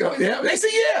 they go, yeah. They say,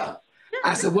 yeah.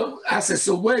 I said, well, I said,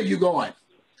 so where are you going?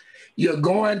 You're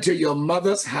going to your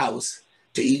mother's house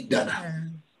to eat dinner. Yeah.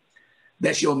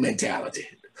 That's your mentality.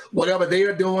 Whatever they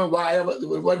are doing, whatever,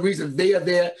 what reason they are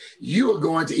there, you are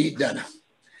going to eat dinner.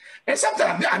 And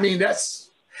sometimes, I mean,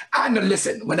 I know,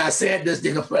 listen, when I said this,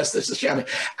 they're going to press this to Shannon.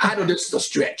 I know this is a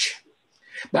stretch.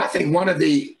 But I think one of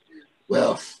the,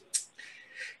 well,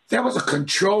 there was a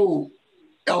control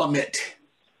element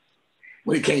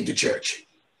when it came to church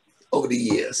over the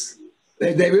years.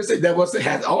 There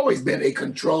has always been a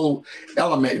control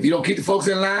element. If you don't keep the folks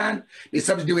in line, they're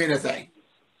subject to do anything.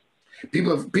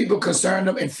 People concerned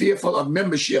them and fearful of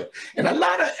membership. And a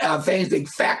lot of things they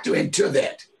factor into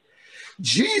that.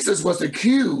 Jesus was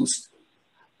accused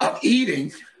of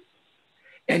eating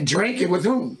and drinking with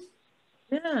whom?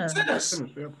 Yeah. Sinners.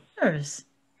 Sinners.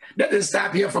 That didn't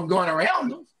stop him from going around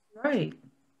them. Right.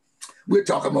 We'll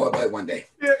talk more about it one day.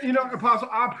 Yeah, you know, Apostle,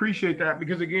 I appreciate that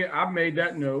because, again, I've made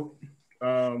that note.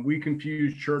 We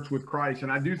confuse church with Christ.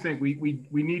 And I do think we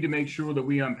need to make sure that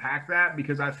we unpack that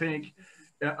because I think,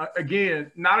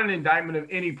 again, not an indictment of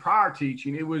any prior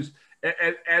teaching. It was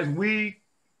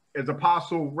as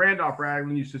Apostle Randolph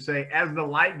Ragland used to say, as the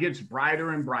light gets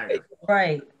brighter and brighter.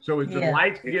 Right. So as the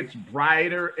light gets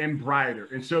brighter and brighter.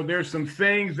 And so there's some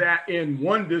things that in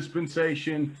one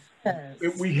dispensation,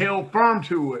 we held firm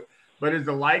to it. But as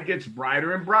the light gets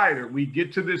brighter and brighter, we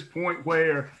get to this point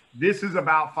where this is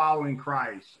about following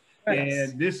Christ. Yes.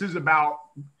 And this is about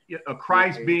a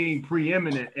Christ being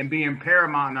preeminent and being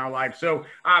paramount in our life. So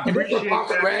I appreciate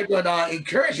that. Ragland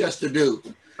encourage us to do.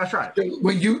 That's right.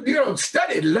 When you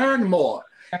study, learn more.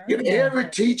 You know, every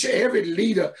teacher, every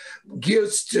leader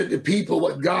gives to the people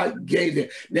what God gave them.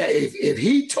 Now, if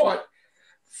he taught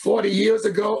 40 years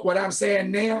ago what I'm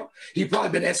saying now, he probably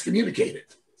been excommunicated.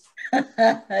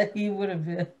 He would have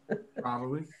been.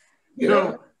 Probably.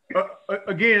 So,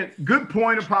 again, good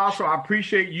point, Apostle. I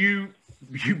appreciate you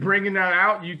bringing that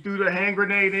out. You threw the hand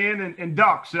grenade in and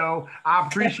ducked. So I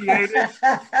appreciate it.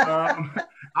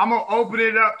 I'm going to open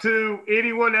it up to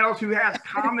anyone else who has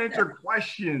comments or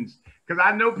questions, because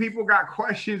I know people got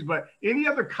questions, but any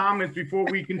other comments before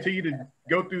we continue to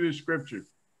go through this scripture?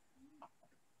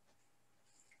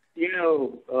 You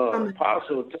know,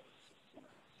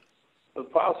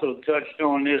 Apostle touched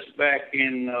on this back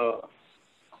in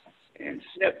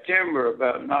September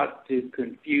about not to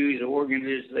confuse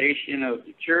organization of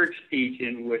the church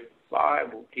teaching with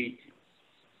Bible teaching.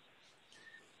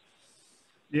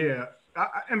 Yeah.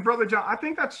 And Brother John, I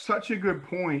think that's such a good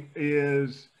point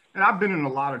and I've been in a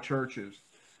lot of churches.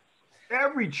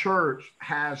 Every church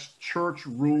has church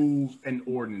rules and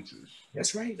ordinances.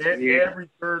 That's right. Every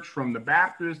church, from the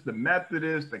Baptist, the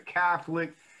Methodist, the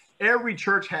Catholic, every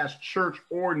church has church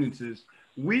ordinances.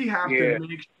 We have to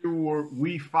make sure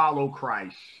we follow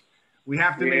Christ. We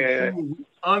have to make sure we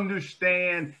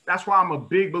understand. That's why I'm a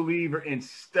big believer in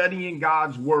studying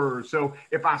God's word. So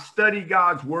if I study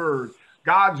God's word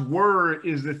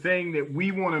is the thing that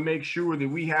we want to make sure that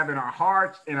we have in our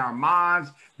hearts, in our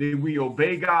minds, that we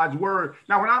obey God's word.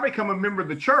 Now, when I become a member of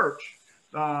the church,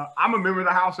 I'm a member of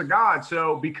the house of God.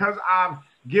 So because I've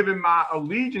given my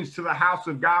allegiance to the house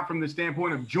of God from the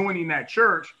standpoint of joining that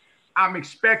church, I'm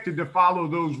expected to follow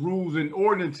those rules and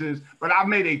ordinances, but I've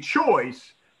made a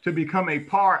choice to become a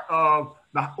part of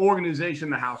the organization,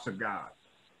 the house of God.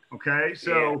 Okay,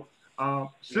 so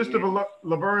Sister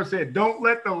Laverne said, don't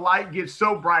let the light get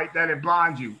so bright that it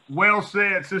blinds you. Well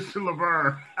said, Sister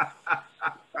Laverne.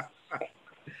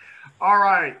 All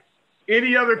right,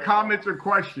 any other comments or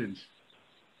questions?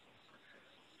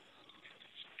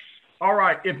 All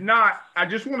right, if not, I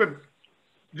just want to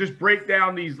just break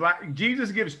down these.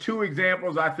 Jesus gives two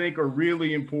examples I think are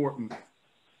really important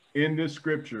in this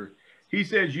scripture. He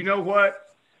says, you know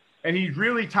what? And he's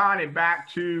really tying it back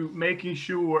to making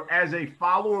sure as a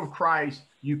follower of Christ,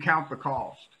 you count the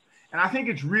cost. And I think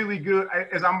it's really good.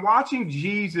 As I'm watching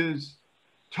Jesus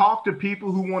talk to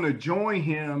people who want to join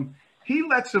him, he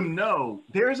lets them know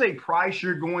there's a price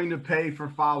you're going to pay for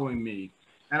following me.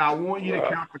 And I want you to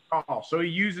count the cost. So he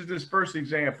uses this first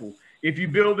example. If you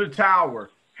build a tower,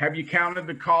 have you counted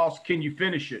the cost? Can you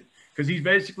finish it? Because he's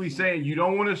basically saying you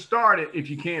don't want to start it if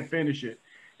you can't finish it.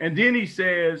 And then he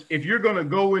says, if you're going to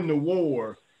go into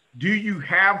war, do you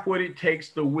have what it takes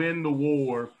to win the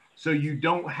war so you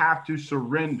don't have to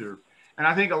surrender? And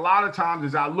I think a lot of times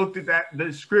as I looked at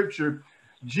the scripture,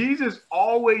 Jesus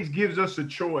always gives us a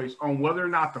choice on whether or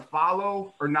not to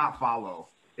follow or not follow.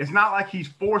 It's not like he's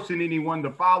forcing anyone to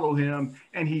follow him.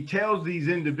 And he tells these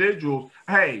individuals,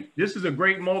 hey, this is a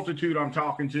great multitude I'm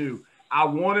talking to. I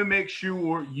want to make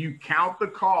sure you count the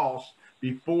cost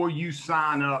before you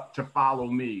sign up to follow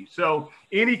me. So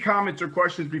any comments or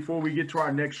questions before we get to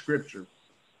our next scripture?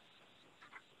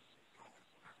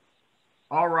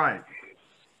 All right.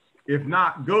 If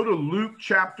not, go to Luke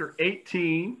chapter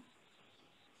 18.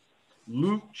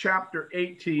 Luke chapter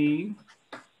 18.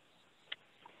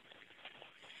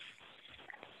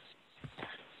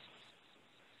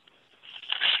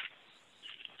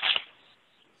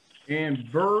 And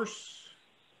verse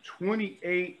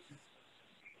 28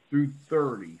 through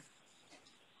 30.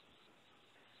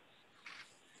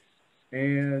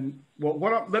 And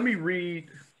well, let me read.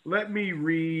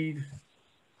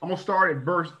 I'm going to start at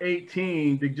verse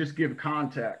 18 to just give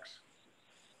context.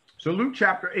 So Luke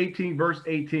chapter 18, verse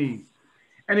 18.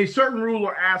 And a certain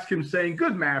ruler asked him, saying,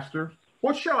 Good master,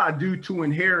 what shall I do to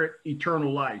inherit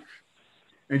eternal life?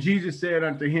 And Jesus said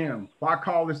unto him, Why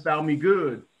callest thou me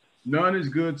good? None is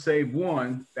good save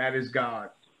one, that is God.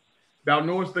 Thou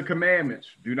knowest the commandments.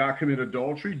 Do not commit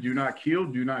adultery, do not kill,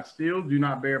 do not steal, do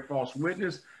not bear false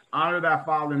witness, honor thy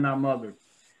father and thy mother.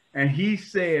 And he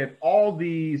said, All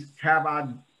these have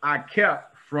I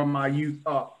kept from my youth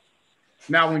up.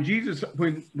 Now, when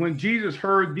Jesus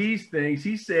heard these things,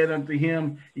 he said unto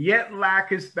him, Yet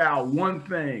lackest thou one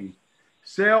thing.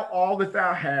 Sell all that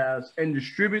thou hast and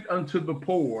distribute unto the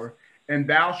poor, and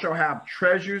thou shalt have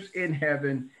treasures in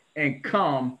heaven, and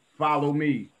come, follow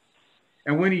me.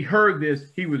 And when he heard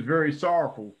this, he was very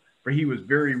sorrowful, for he was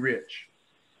very rich.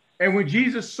 And when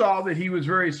Jesus saw that he was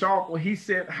very sorrowful, he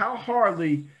said, How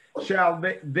hardly shall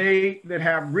they that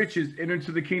have riches enter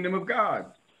into the kingdom of God?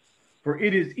 For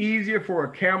it is easier for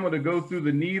a camel to go through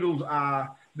the needle's eye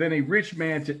than a rich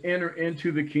man to enter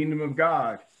into the kingdom of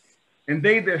God. And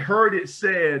they that heard it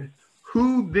said,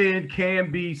 Who then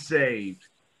can be saved?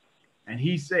 And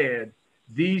he said,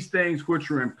 These things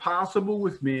which are impossible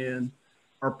with men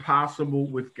are possible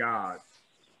with God.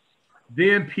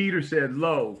 Then Peter said,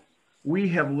 Lo, we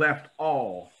have left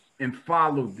all and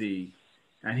followed thee.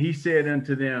 And he said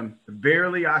unto them,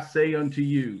 Verily I say unto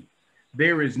you,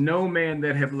 there is no man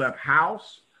that have left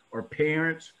house or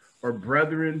parents or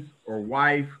brethren or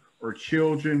wife or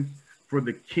children for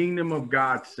the kingdom of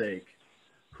God's sake,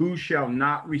 who shall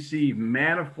not receive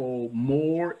manifold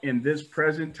more in this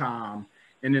present time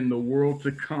and in the world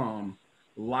to come,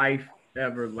 life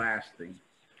everlasting.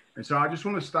 And so I just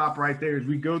want to stop right there as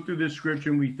we go through this scripture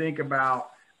and we think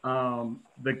about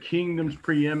the kingdom's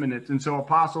preeminence. And so,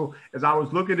 Apostle, as I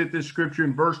was looking at this scripture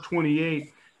in verse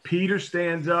 28, Peter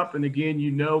stands up. And again,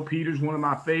 you know, Peter's one of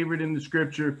my favorite in the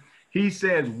scripture. He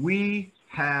says, we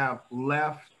have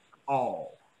left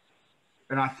all.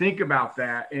 And I think about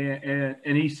that.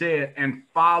 And he said, and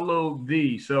follow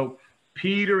thee. So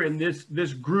Peter and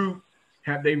this group,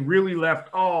 have they really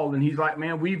left all? And he's like,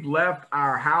 man, we've left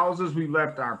our houses. We've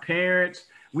left our parents.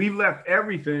 We've left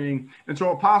everything. And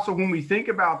so, Apostle, when we think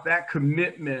about that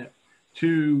commitment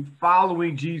to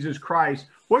following Jesus Christ,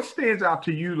 what stands out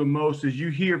to you the most as you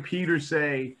hear Peter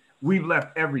say, we've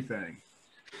left everything?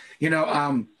 You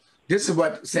know, this is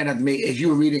what said to me, as you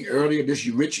were reading earlier, this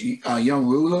rich young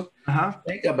ruler,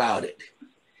 think about it.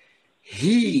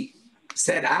 He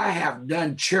said, I have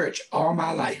done church all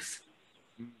my life.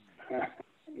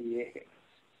 Yeah.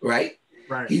 Right?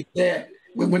 Right. He said,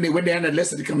 when they went down to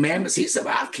listen to the commandments, he said,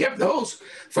 well, I've kept those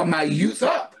from my youth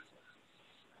up.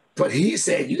 But he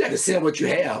said, you got to sell what you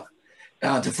have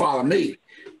to follow me.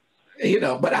 You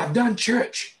know, but I've done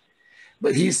church.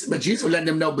 But Jesus was letting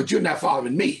them know, but you're not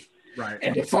following me. Right.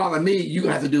 And to follow me, you're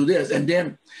going to have to do this. And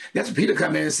then that's when Peter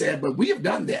come in and said, but we have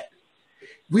done that.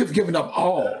 We have given up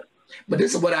all. But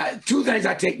this is what two things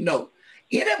I take note.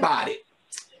 Anybody,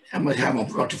 I'm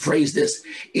going to phrase this.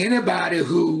 Anybody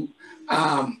who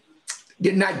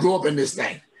did not grow up in this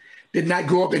thing, did not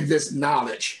grow up in this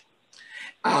knowledge,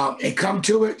 and come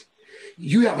to it,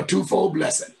 you have a twofold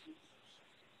blessing.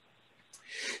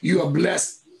 You are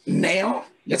blessed now.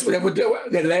 That's what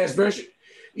that last verse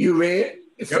you read.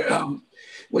 Yep.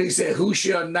 What he said, who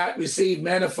shall not receive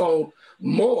manifold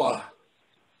more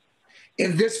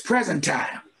in this present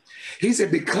time? He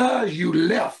said, because you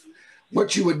left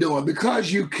what you were doing,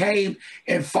 because you came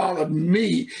and followed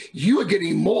me, you are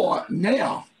getting more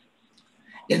now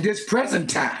in this present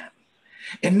time.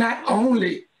 And not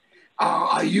only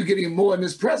are you getting more in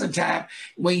this present time,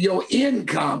 when your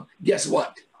income, guess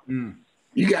what?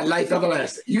 You got life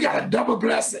everlasting. You got a double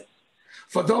blessing.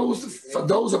 For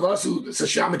those of us who,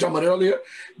 Shami talking about earlier,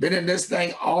 been in this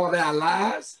thing all of our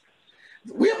lives,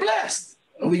 we're blessed.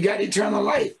 And we got eternal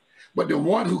life. But the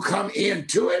one who come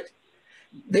into it,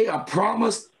 they are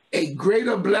promised a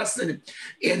greater blessing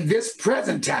in this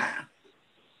present time.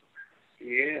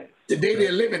 Yeah. The day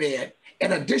they're living in.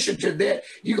 In addition to that,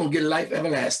 you're going to get life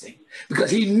everlasting.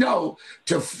 Because he know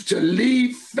to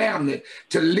leave family,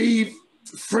 to leave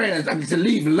friends, I mean, to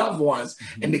leave loved ones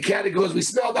in the categories we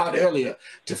spelled out earlier,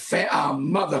 to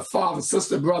mother, father,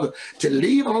 sister, brother, to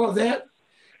leave all of that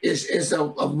is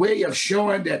a way of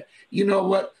showing that, you know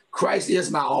what, Christ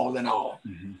is my all in all.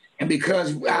 And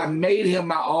because I made him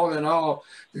my all in all,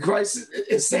 Christ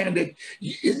is saying that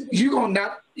you're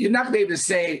not going to be able to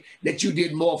say that you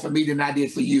did more for me than I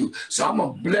did for you. So I'm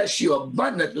going to bless you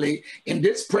abundantly in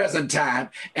this present time.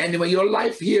 And when your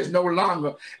life here is no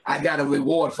longer, I got a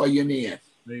reward for you in the end.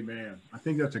 Amen. I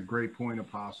think that's a great point,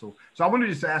 Apostle. So I want to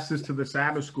just ask this to the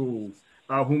Sabbath School.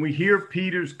 When we hear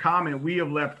Peter's comment, we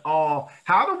have left all,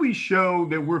 how do we show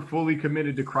that we're fully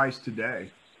committed to Christ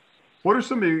today? What are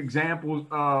some examples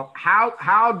of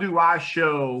how do I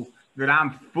show that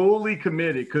I'm fully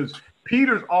committed? Because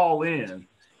Peter's all in.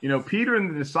 You know, Peter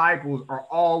and the disciples are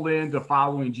all in to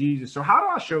following Jesus. So how do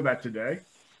I show that today?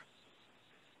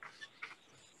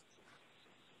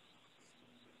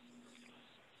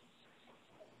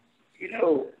 You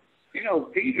know,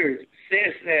 Peter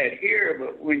says that here,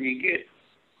 but when you get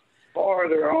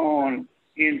farther on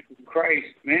into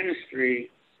Christ's ministry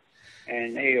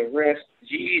and they arrest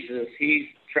Jesus, he's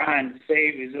trying to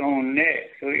save his own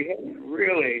neck. So he hasn't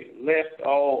really left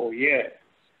all yet,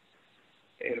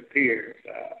 it appears.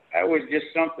 That was just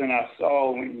something I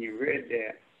saw when you read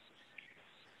that.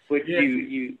 But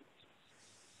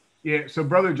Yeah, so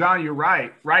Brother John, you're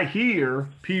right. Right here,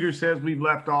 Peter says we've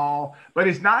left all, but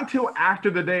it's not until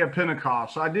after the day of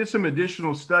Pentecost. So I did some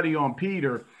additional study on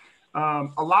Peter. A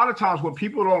lot of times what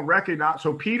people don't recognize,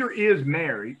 so Peter is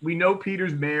married. We know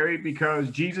Peter's married because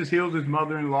Jesus heals his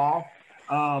mother-in-law.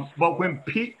 But when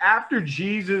after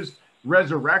Jesus'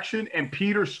 resurrection and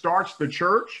Peter starts the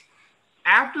church,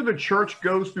 after the church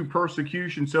goes through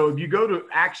persecution, so if you go to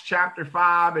Acts chapter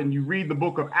 5 and you read the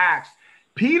book of Acts,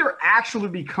 Peter actually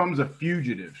becomes a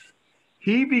fugitive.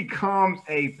 He becomes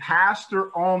a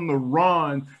pastor on the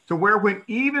run to where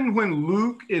even when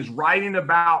Luke is writing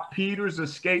about Peter's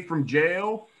escape from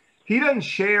jail, he doesn't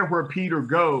share where Peter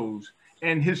goes.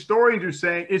 And historians are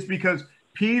saying it's because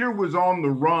Peter was on the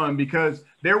run, because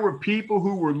there were people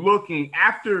who were looking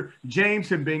after James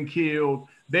had been killed.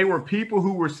 There were people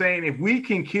who were saying, if we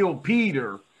can kill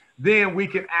Peter, then we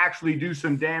can actually do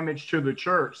some damage to the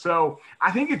church. So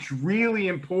I think it's really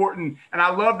important. And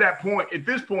I love that point. At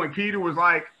this point, Peter was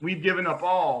like, we've given up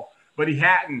all, but he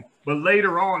hadn't. But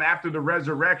later on, after the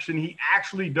resurrection, he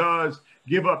actually does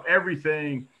give up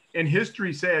everything. And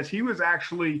history says he was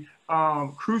actually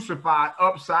crucified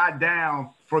upside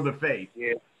down for the faith.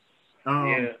 Yeah.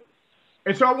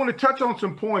 And so I want to touch on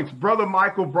some points. Brother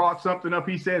Michael brought something up.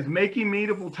 He says, making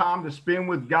meaningful time to spend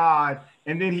with God.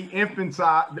 And then he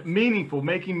emphasized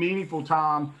making meaningful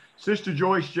time. Sister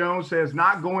Joyce Jones says,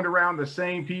 not going around the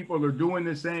same people or doing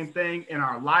the same thing in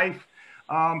our life.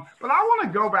 But I want to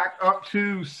go back up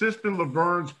to Sister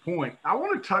Laverne's point. I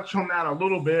want to touch on that a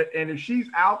little bit. And if she's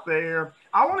out there,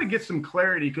 I want to get some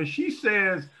clarity, because she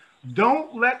says,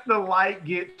 don't let the light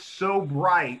get so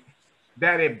bright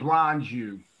that it blinds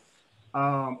you.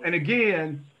 And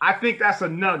again, I think that's a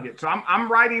nugget. So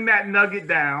I'm writing that nugget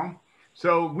down.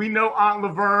 So we know Aunt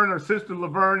Laverne or Sister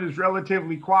Laverne is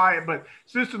relatively quiet, but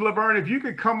Sister Laverne, if you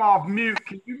could come off mute,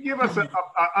 can you give us an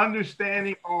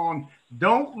understanding on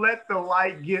don't let the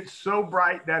light get so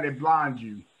bright that it blinds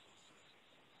you?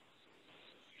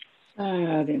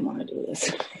 I didn't want to do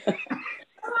this.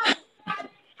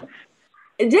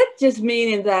 That's just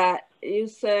meaning that you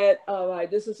said, all right,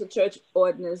 this is a church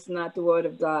ordinance, not the word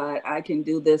of God. I can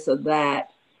do this or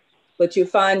that. But you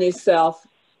find yourself,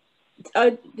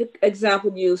 the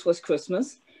example used was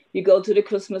Christmas. You go to the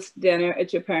Christmas dinner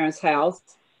at your parents' house,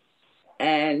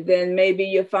 and then maybe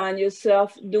you find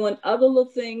yourself doing other little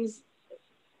things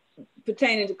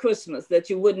pertaining to Christmas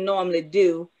that you wouldn't normally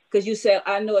do, because you say,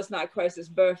 I know it's not Christ's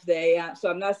birthday,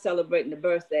 so I'm not celebrating the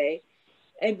birthday.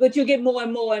 But you get more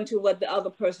and more into what the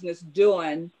other person is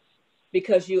doing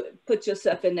because you put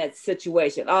yourself in that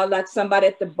situation. Or like somebody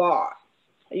at the bar.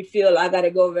 You feel, I got to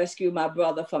go rescue my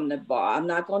brother from the bar. I'm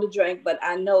not going to drink, but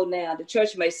I know now the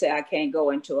church may say I can't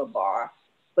go into a bar,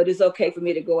 but it's okay for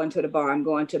me to go into the bar. I'm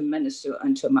going to minister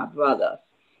unto my brother.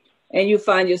 And you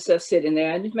find yourself sitting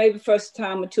there, and maybe first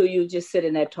time or two, you just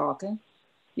sitting there talking.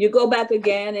 You go back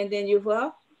again, and then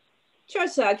church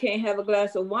said I can't have a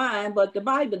glass of wine, but the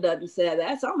Bible doesn't say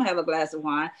that, so I'm going to have a glass of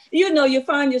wine. You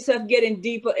find yourself getting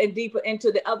deeper and deeper into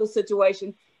the other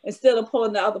situation. Instead of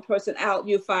pulling the other person out,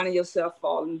 you're finding yourself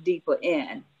falling deeper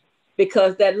in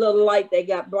because that little light that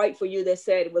got bright for you that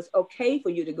said it was okay for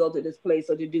you to go to this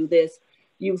place or to do this,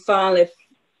 you finally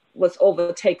was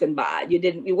overtaken by.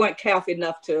 You weren't careful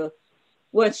enough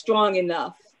weren't strong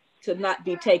enough to not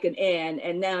be taken in,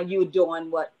 and now you're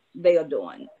doing what they are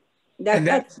doing.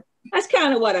 That's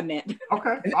kind of what I meant.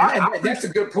 Okay, and that's a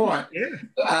good point.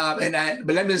 Yeah.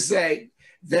 But let me say,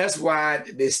 that's why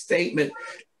the statement,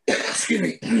 excuse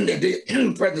me, that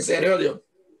the president said earlier,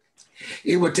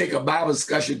 it would take a Bible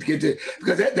discussion to get to,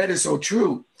 because that is so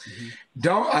true. Mm-hmm.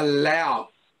 Don't allow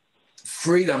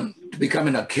freedom to become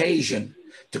an occasion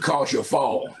to cause your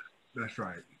fall. That's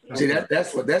right. See,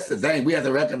 that's the thing we have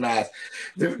to recognize.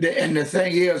 And the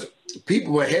thing is,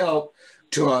 people were held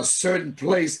to a certain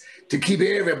place to keep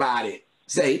everybody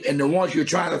safe, and the ones you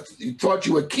thought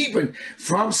you were keeping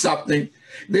from something,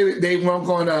 they weren't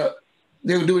going to.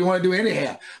 They would do what they want to do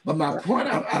anyhow. But my point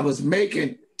I was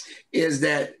making is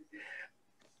that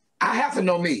I have to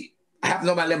know me. I have to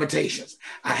know my limitations.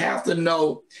 I have to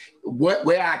know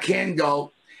where I can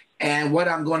go and what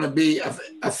I'm going to be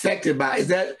affected by. Is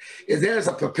there's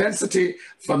a propensity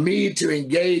for me to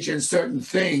engage in certain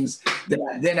things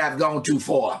that then I've gone too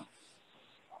far.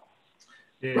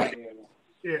 Yeah, right.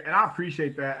 Yeah, and I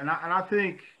appreciate that. And I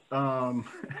think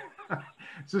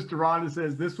Sister Rhonda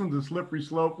says this one's a slippery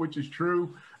slope, which is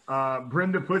true.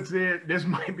 Brenda puts in, this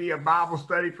might be a Bible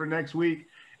study for next week.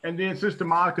 And then Sister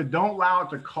Monica, don't allow it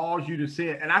to cause you to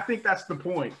sin. And I think that's the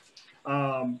point.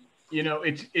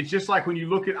 It's just like when you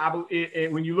look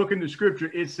when you look in the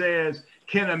scripture, it says,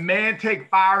 can a man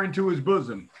take fire into his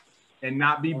bosom and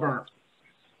not be burnt?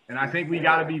 And I think we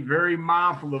got to be very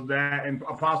mindful of that. And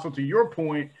Apostle, to your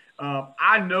point,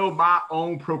 I know my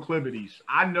own proclivities.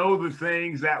 I know the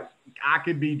things that I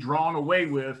could be drawn away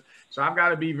with. So I've got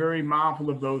to be very mindful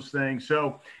of those things.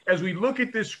 So as we look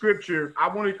at this scripture, I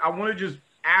want to just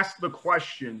ask the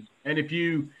question. And if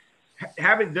you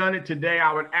haven't done it today,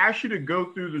 I would ask you to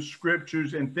go through the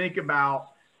scriptures and think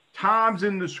about times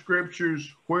in the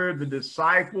scriptures where the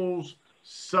disciples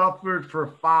suffered for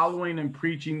following and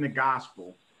preaching the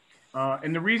gospel.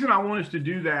 And the reason I want us to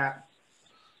do that,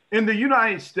 in the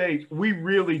United States, we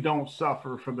really don't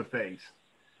suffer for the faith.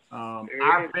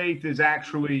 Our faith is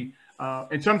actually,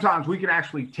 and sometimes we can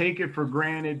actually take it for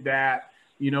granted that,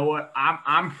 you know what,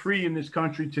 I'm free in this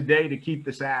country today to keep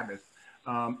the Sabbath.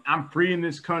 I'm free in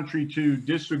this country to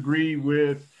disagree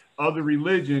with other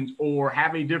religions or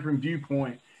have a different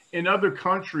viewpoint. In other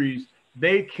countries,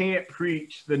 they can't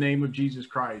preach the name of Jesus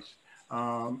Christ.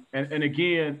 And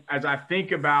again, as I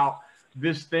think about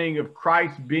this thing of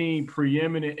Christ being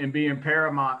preeminent and being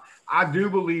paramount, I do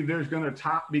believe there's going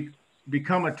to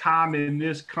become a time in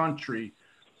this country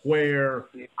where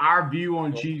our view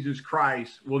on Jesus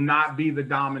Christ will not be the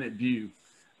dominant view.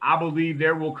 I believe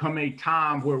there will come a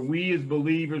time where we as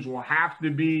believers will have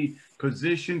to be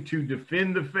positioned to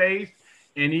defend the faith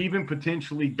and even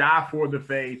potentially die for the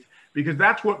faith, because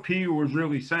that's what Peter was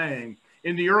really saying.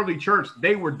 In the early church,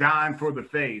 they were dying for the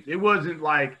faith. It wasn't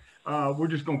like, we're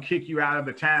just going to kick you out of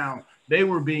the town. They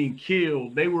were being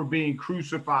killed. They were being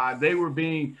crucified. They were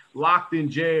being locked in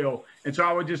jail. And so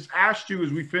I would just ask you,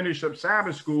 as we finish up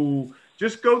Sabbath school,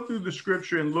 just go through the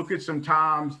scripture and look at some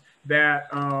times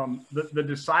that the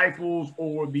disciples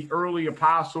or the early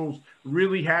apostles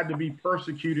really had to be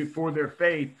persecuted for their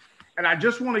faith. And I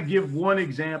just want to give one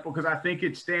example because I think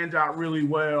it stands out really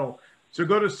well. So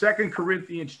go to 2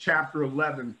 Corinthians chapter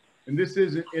 11. And this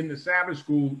isn't in the Sabbath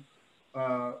school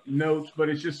notes, but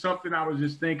it's just something I was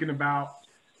just thinking about.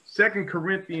 2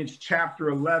 Corinthians chapter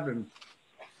 11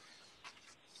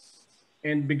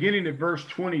 and beginning at verse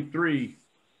 23.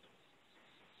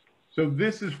 So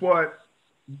this is what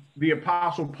the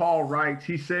Apostle Paul writes.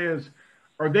 He says,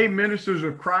 are they ministers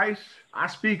of Christ? I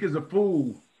speak as a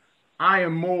fool. I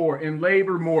am more, in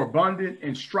labor more abundant,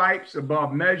 in stripes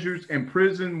above measures, in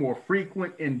prison more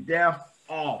frequent, in death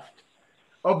oft.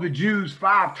 Of the Jews,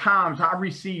 5 times I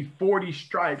received 40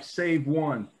 stripes, save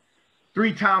one.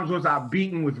 3 times was I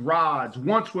beaten with rods.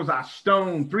 Once was I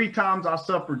stoned. 3 times I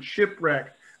suffered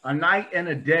shipwreck. A night and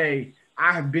a day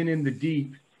I have been in the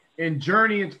deep. In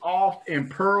journeyings oft, in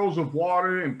pearls of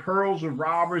water, in pearls of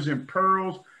robbers, in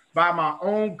pearls by my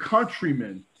own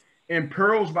countrymen, in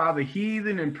pearls by the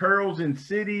heathen, in pearls in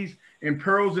cities, in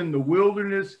pearls in the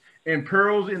wilderness, in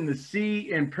pearls in the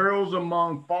sea, in pearls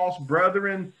among false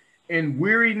brethren, in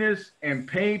weariness and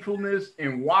painfulness,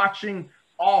 in watching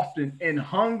often, in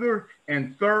hunger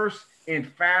and thirst, in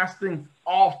fasting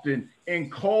often, in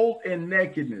cold and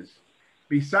nakedness.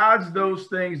 Besides those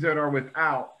things that are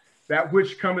without, that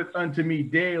which cometh unto me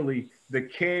daily, the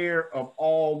care of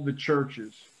all the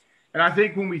churches. And I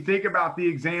think when we think about the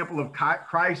example of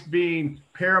Christ being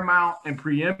paramount and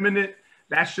preeminent,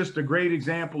 that's just a great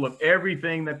example of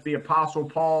everything that the Apostle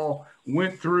Paul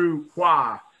went through.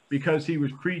 Why? Because he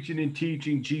was preaching and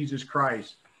teaching Jesus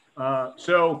Christ.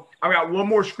 So I got one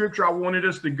more scripture I wanted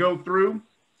us to go through,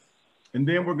 and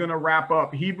then we're going to wrap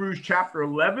up. Hebrews chapter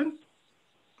 11,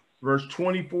 verse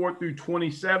 24 through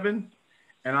 27.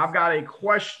 And I've got a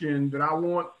question that I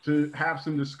want to have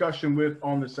some discussion with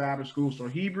on the Sabbath School. So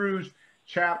Hebrews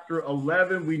chapter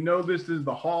 11, we know this is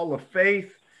the hall of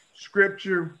faith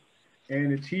scripture,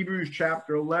 and it's Hebrews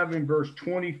chapter 11, verse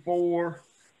 24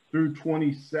 through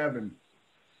 27.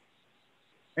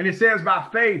 And it says, by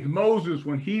faith, Moses,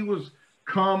 when he was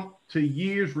come to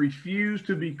years, refused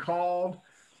to be called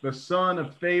the son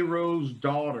of Pharaoh's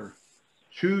daughter,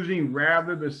 choosing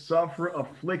rather to suffer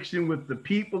affliction with the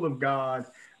people of God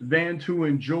than to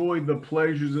enjoy the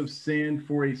pleasures of sin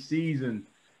for a season,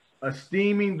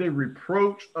 esteeming the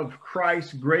reproach of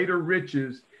Christ greater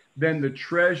riches than the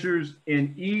treasures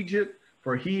in Egypt,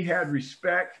 for he had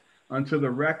respect unto the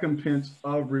recompense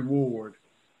of reward.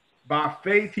 By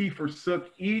faith he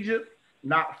forsook Egypt,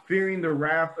 not fearing the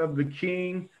wrath of the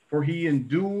king, for he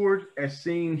endured as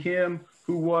seeing him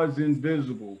who was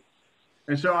invisible.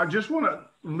 And so I just want to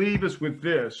leave us with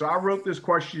this. So I wrote this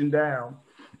question down.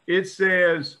 It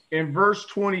says in verse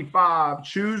 25,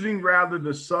 choosing rather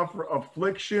to suffer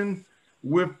affliction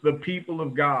with the people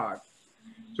of God.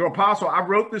 So Apostle, I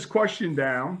wrote this question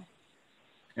down,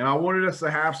 and I wanted us to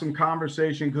have some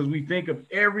conversation because we think of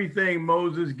everything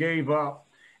Moses gave up.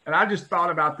 And I just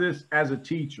thought about this as a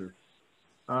teacher.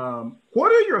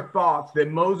 What are your thoughts that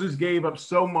Moses gave up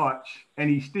so much and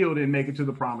he still didn't make it to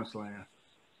the promised land?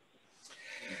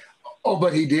 Oh,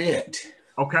 but he did.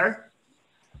 Okay.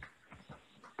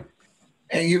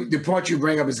 And the point you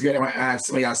bring up is good. I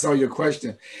saw your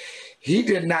question. He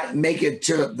did not make it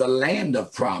to the land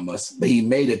of promise, but he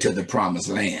made it to the promised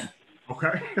land.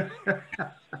 Okay.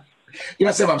 You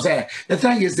know what I'm saying? The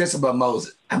thing is this about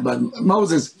Moses. But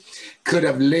Moses could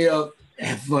have lived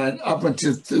up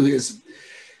until through his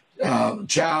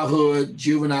childhood,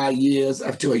 juvenile years,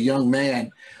 up to a young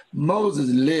man. Moses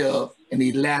lived an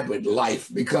elaborate life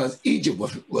because Egypt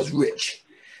was rich.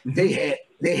 Mm-hmm.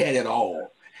 They had it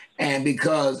all. And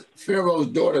because Pharaoh's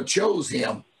daughter chose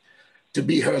him to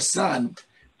be her son,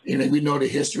 we know the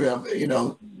history of,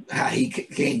 how he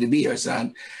came to be her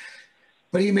son,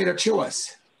 but he made a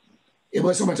choice. It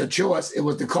wasn't so much a choice, it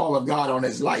was the call of God on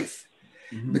his life.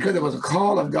 Mm-hmm. Because it was a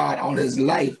call of God on his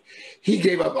life, he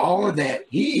gave up all of that.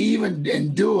 He even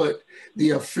endured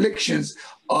the afflictions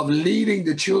of leading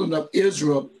the children of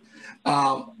Israel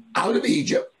out of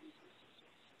Egypt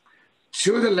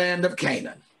to the land of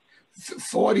Canaan,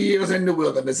 40 years in the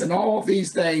wilderness, and all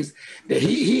these things that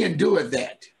he endured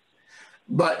that.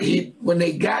 But when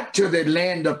they got to the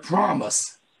land of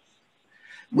promise,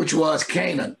 which was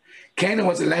Canaan, Canaan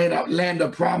was the land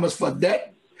of promise for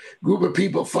that group of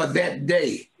people for that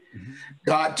day. Mm-hmm.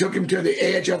 God took him to the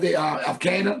edge of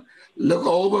Canaan. Look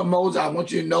over, Moses, I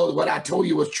want you to know that what I told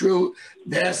you was true.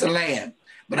 There's the land.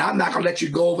 But I'm not going to let you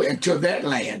go over into that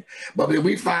land. But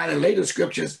we find in later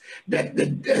scriptures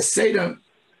that Satan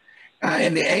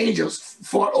and the angels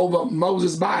fought over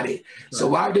Moses' body. Right. So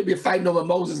why would they be fighting over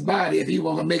Moses' body if he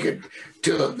wanted to make it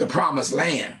to the promised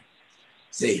land?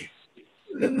 See,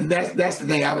 that's the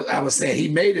thing I was saying. He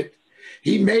made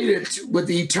it with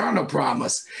the eternal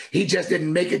promise. He just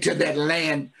didn't make it to that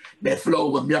land that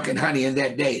flowed with milk and honey in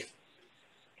that day.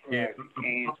 Yeah.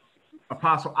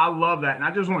 Apostle, I love that. And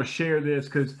I just want to share this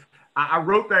because I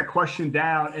wrote that question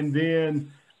down, and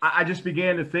then I just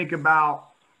began to think about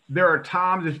there are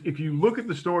times if you look at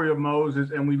the story of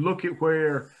Moses and we look at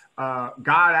where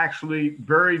God actually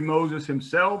buried Moses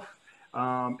himself.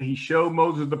 He showed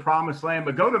Moses the promised land,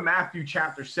 but go to Matthew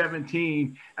chapter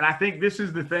 17. And I think this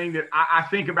is the thing that I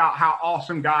think about how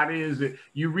awesome God is, that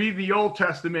you read the Old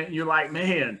Testament and you're like,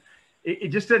 man, it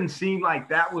just doesn't seem like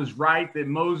that was right, that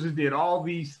Moses did all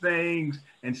these things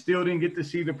and still didn't get to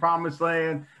see the promised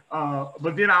land.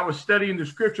 But then I was studying the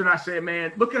scripture and I said,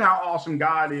 man, look at how awesome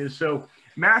God is. So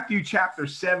Matthew chapter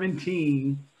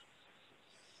 17,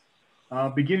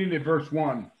 beginning at verse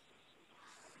 1.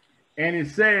 And it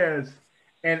says,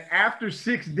 and after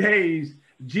 6 days,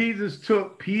 Jesus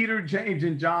took Peter, James,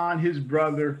 and John, his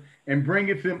brother, and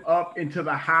bringeth them up into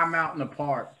the high mountain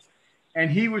apart. And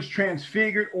he was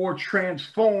transfigured or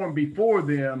transformed before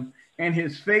them, and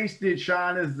his face did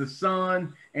shine as the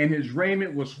sun, and his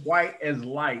raiment was white as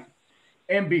light.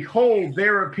 And behold,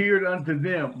 there appeared unto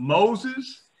them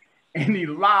Moses and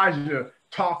Elijah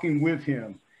talking with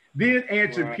him. Then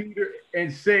answered Peter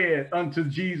and said unto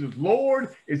Jesus,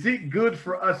 Lord, is it good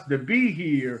for us to be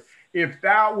here? if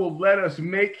thou wilt let us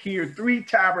make here 3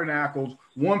 tabernacles,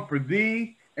 one for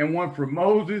thee and one for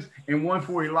Moses and one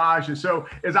for Elijah. So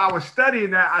as I was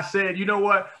studying that, I said, you know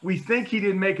what? We think he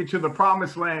didn't make it to the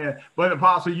promised land, but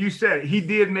Apostle, you said it. He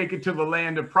did make it to the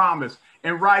land of promise.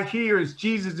 And right here, as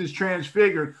Jesus is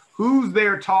transfigured, who's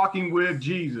there talking with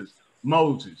Jesus?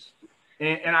 Moses.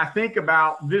 And I think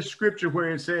about this scripture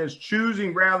where it says,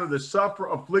 choosing rather to suffer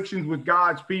afflictions with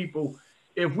God's people.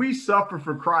 If we suffer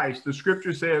for Christ, the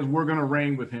scripture says we're going to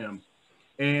reign with him.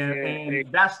 And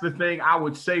that's the thing I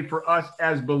would say for us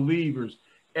as believers,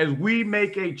 as we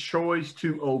make a choice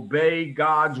to obey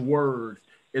God's word,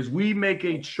 as we make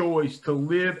a choice to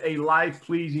live a life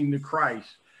pleasing to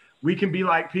Christ, we can be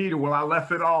like Peter. Well, I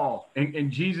left it all.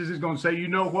 And Jesus is going to say, you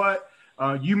know what?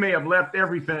 You may have left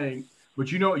everything,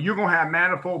 but you know, you're going to have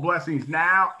manifold blessings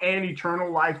now and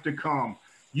eternal life to come.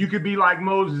 You could be like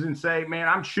Moses and say, man,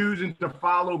 I'm choosing to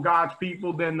follow God's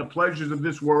people than the pleasures of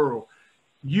this world.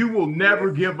 You will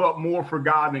never give up more for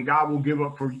God than God will give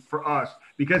up for us,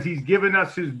 because he's given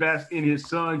us his best in his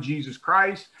son, Jesus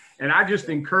Christ. And I just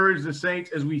encourage the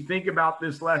saints as we think about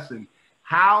this lesson,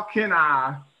 how can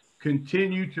I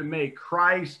continue to make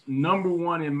Christ number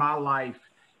one in my life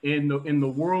in the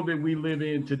world that we live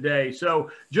in today? So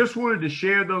just wanted to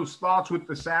share those thoughts with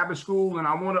the Sabbath School, and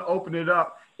I want to open it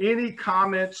up. Any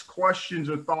comments, questions,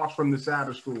 or thoughts from the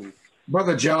Sabbath School?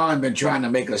 Brother John been trying to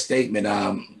make a statement.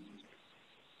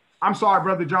 I'm sorry,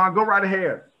 Brother John. Go right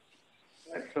ahead.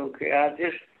 That's okay.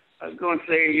 I was going to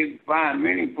say you can find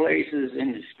many places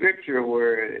in the scripture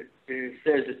where it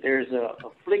says that there's a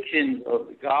affliction of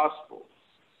the gospel.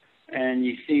 And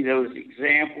you see those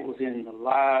examples in the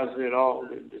lives that all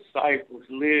the disciples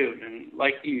lived. And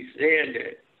like you said,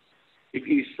 that if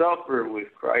you suffer with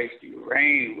Christ, you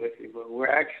reign with him. But we're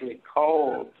actually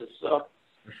called to suffer.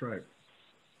 That's right.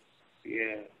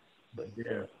 Yeah. But,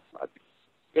 yeah. I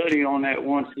study on that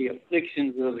once. The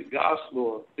afflictions of the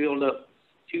gospel filled up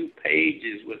 2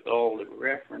 pages with all the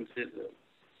references.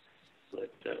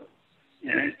 But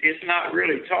and it's not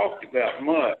really talked about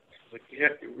much. But you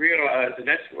have to realize that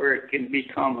that's where it can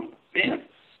become an offense,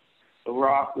 a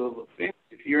rock of offense.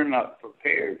 If you're not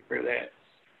prepared for that,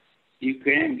 you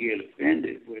can get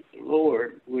offended with the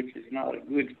Lord, which is not a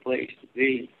good place to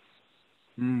be.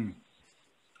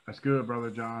 That's good, Brother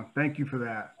John. Thank you for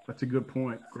that. That's a good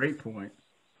point. Great point.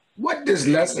 What this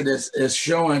lesson is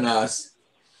showing us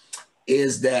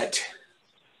is that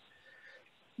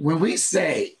when we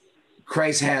say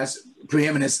Christ has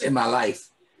preeminence in my life,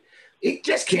 it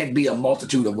just can't be a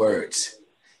multitude of words.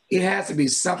 It has to be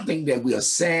something that we are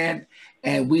saying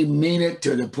and we mean it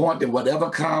to the point that whatever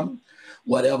come,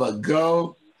 whatever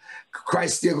go,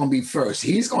 Christ's still going to be first.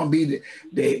 He's going to be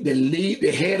the lead,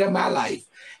 the head of my life.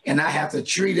 And I have to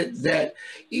treat it that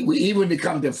even to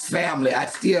come to family, I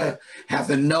still have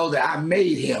to know that I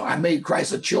made him. I made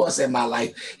Christ a choice in my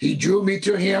life. He drew me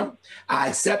to him. I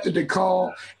accepted the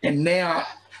call, and now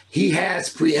he has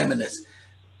preeminence.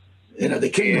 You know, the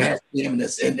kingdom has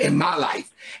preeminence in my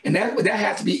life. And that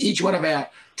has to be each one of our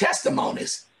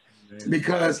testimonies. Amen.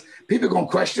 Because people are going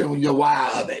to question your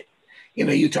why of it. You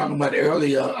know, you talking about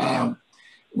earlier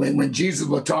when Jesus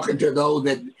was talking to those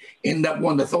that end up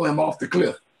wanting to throw him off the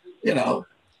cliff. You know,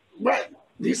 right?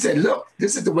 He said, look,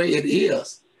 this is the way it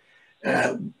is.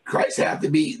 Christ has to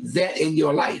be that in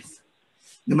your life.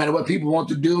 No matter what people want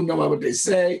to do, no matter what they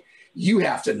say, you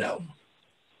have to know.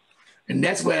 And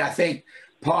that's where I think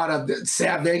part of the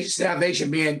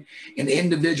salvation being an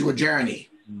individual journey.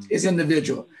 It's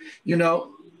individual. You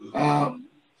know,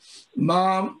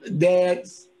 mom, dad,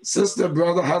 sister,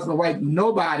 brother, husband, wife,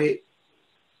 nobody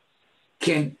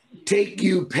can take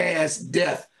you past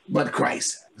death but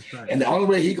Christ. Right. And the only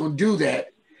way he can do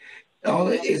that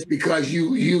is because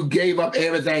you gave up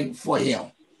everything for him.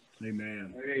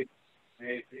 Amen.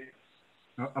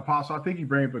 Apostle, I think you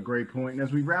bring up a great point. And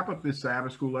as we wrap up this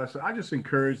Sabbath School lesson, I just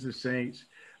encourage the saints.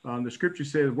 The scripture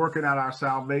says, working out our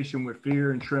salvation with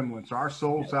fear and trembling. So our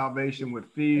soul salvation with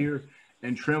fear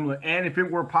and trembling. And if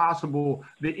it were possible,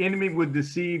 the enemy would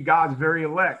deceive God's very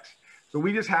elect. So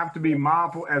we just have to be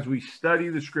mindful as we study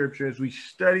the scripture, as we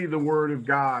study the word of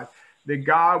God, that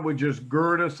God would just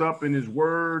gird us up in his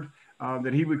word,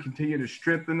 that he would continue to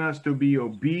strengthen us to be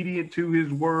obedient to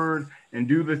his word and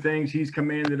do the things he's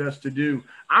commanded us to do.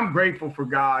 I'm grateful for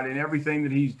God and everything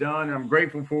that he's done. I'm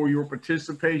grateful for your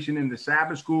participation in the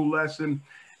Sabbath School lesson.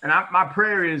 And my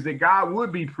prayer is that God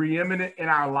would be preeminent in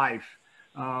our life.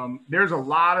 There's a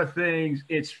lot of things,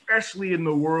 especially in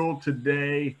the world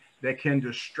today, that can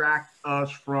distract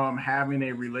us from having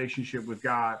a relationship with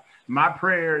God. My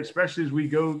prayer, especially as we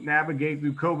go navigate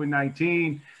through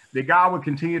COVID-19, that God would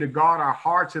continue to guard our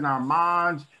hearts and our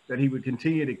minds, that he would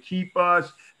continue to keep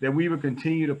us, that we would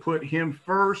continue to put him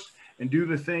first and do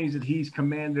the things that he's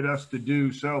commanded us to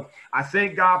do. So I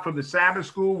thank God for the Sabbath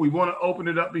School. We want to open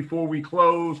it up before we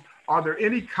close. Are there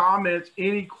any comments,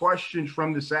 any questions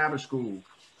from the Sabbath School?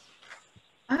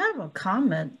 I have a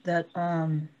comment that,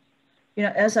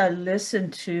 as I listen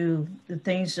to the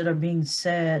things that are being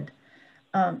said,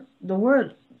 the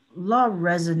word love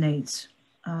resonates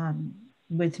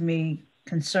with me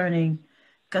concerning,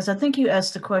 because I think you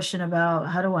asked the question about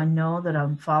how do I know that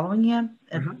I'm following him?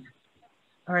 Mm-hmm.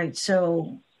 All right.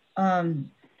 So I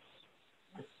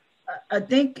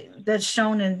think that's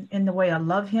shown in the way I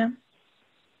love him,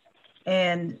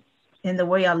 and in the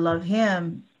way I love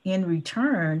him in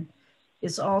return,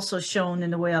 it's also shown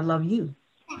in the way I love you.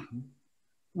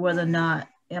 Whether or not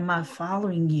am I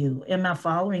following you? Am I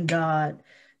following God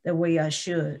the way I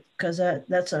should? Because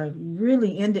that's a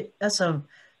really that's an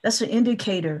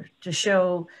indicator to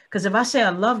show. Because if I say I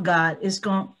love God, it's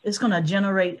going to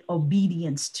generate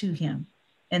obedience to him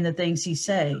and the things he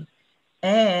say.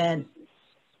 And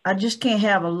I just can't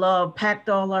have a love packed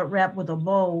all up, wrapped with a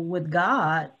bow with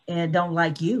God and don't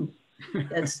like you.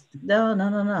 That's no.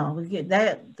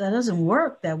 That doesn't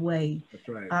work that way. That's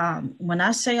right. When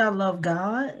I say I love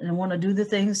God and want to do the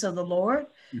things of the Lord,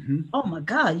 Mm-hmm. oh my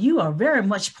God, you are very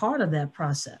much part of that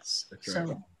process. That's right.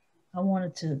 So I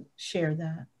wanted to share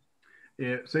that.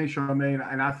 Yeah, Saint Charmaine,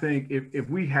 and I think if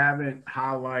we haven't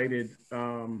highlighted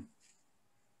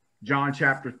John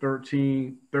chapter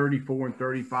 13, 34 and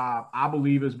 35, I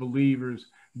believe as believers,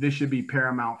 this should be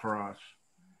paramount for us.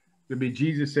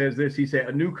 Jesus says this, he said,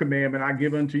 a new commandment I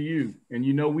give unto you. And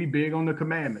we big on the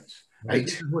commandments. Right.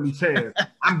 This is what he says.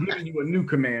 I'm giving you a new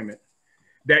commandment,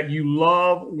 that you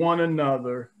love one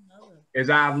another as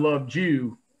I've loved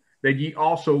you, that ye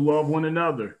also love one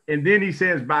another. And then he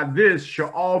says, by this shall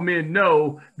all men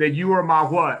know that you are my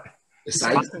what?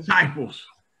 Disciples.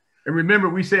 And remember,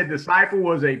 we said disciple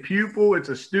was a pupil. It's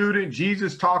a student.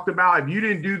 Jesus talked about if you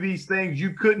didn't do these things,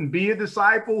 you couldn't be a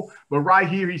disciple. But right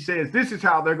here, he says, this is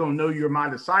how they're going to know you're my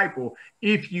disciple,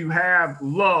 if you have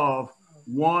love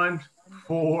one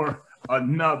for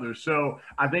another. So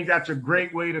I think that's a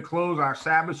great way to close our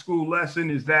Sabbath School lesson,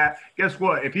 is that, guess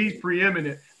what? If he's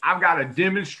preeminent, I've got to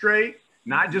demonstrate,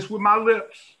 not just with my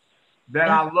lips, that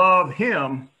I love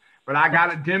him, but I got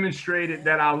to demonstrate it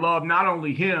that I love not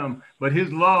only him, but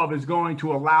his love is going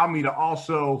to allow me to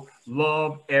also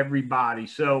love everybody.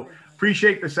 So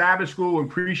appreciate the Sabbath School and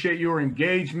appreciate your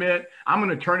engagement. I'm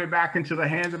going to turn it back into the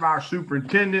hands of our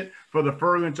superintendent for the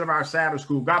furtherance of our Sabbath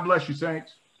School. God bless you,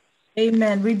 saints.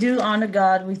 Amen. We do honor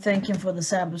God. We thank him for the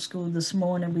Sabbath School this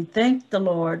morning. We thank the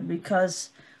Lord because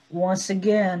once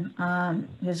again,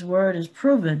 his word is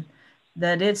proven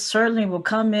that it certainly will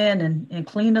come in and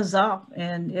clean us up,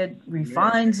 and it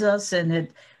refines us, and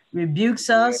it rebukes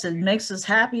us, it makes us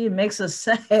happy, it makes us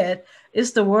sad.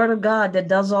 It's the word of God that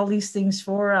does all these things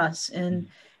for us. And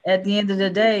at the end of the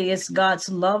day, it's God's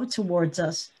love towards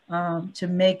us to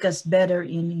make us better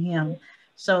in him.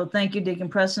 So thank you, Deacon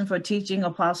Preston, for teaching,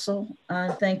 Apostle.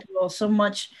 Thank you all so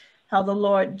much how the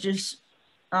Lord just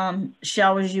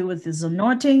showers you with his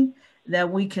anointing, that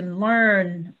we can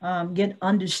learn, get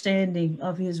understanding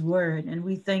of his word. And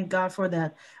we thank God for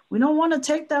that. We don't want to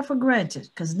take that for granted,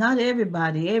 because not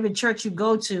every church you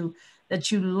go to,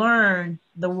 that you learn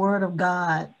the word of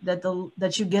God,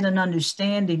 that you get an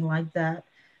understanding like that.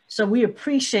 So we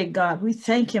appreciate God. We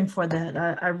thank him for that.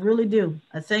 I really do.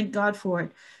 I thank God for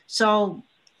it. So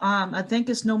I think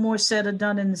it's no more said or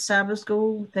done in the Sabbath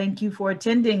School. Thank you for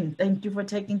attending. Thank you for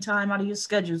taking time out of your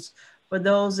schedules. For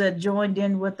those that joined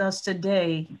in with us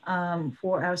today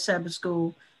for our Sabbath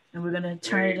School, and we're going to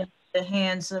turn it into the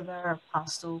hands of our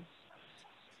apostle.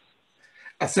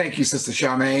 Thank you, Sister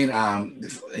Charmaine.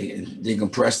 Deacon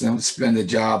Preston, splendid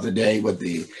job today with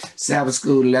the Sabbath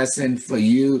School lesson for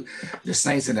you, the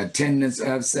saints in attendance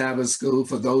of Sabbath School,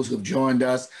 for those who've joined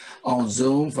us on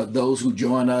Zoom, for those who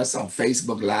join us on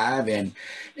Facebook Live, and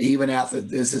even after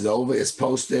this is over, it's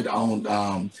posted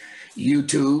on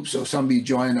YouTube, so some of you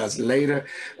join us later.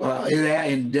 In our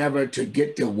endeavor to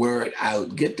get the word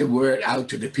out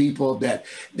to the people, that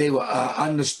they will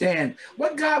understand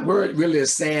what God's word really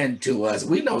is saying to us.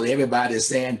 We know everybody is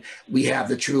saying we have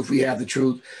the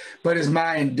truth, but it's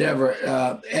my endeavor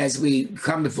as we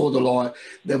come before the Lord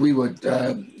that we would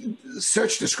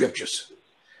search the scriptures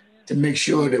to make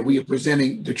sure that we are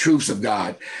presenting the truths of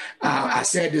God. I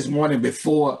said this morning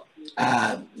before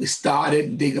we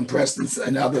started, Deacon Preston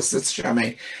and other Sister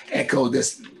Charmaine echoed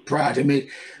this prior to me.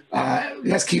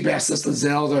 Let's keep our sister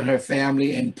Zelda and her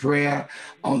family in prayer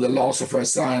on the loss of her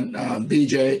son,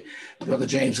 BJ, Brother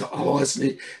James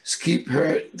Horsley. Keep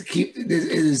her, it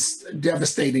is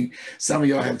devastating. Some of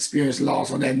y'all have experienced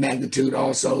loss on that magnitude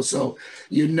also. So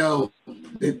you know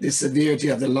the severity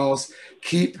of the loss.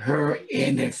 Keep her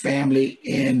and her family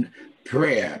in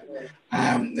prayer.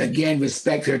 Again,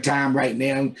 respect her time right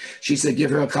now. She said,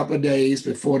 give her a couple of days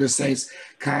before the saints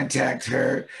contact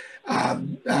her.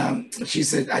 She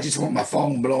said, I just want my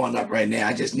phone blowing up right now.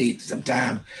 I just need some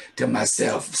time to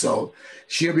myself. So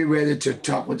she'll be ready to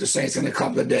talk with the saints in a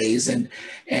couple of days. And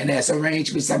as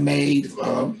arrangements are made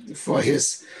for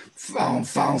his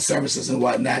phone services and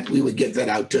whatnot, we would get that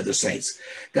out to the saints.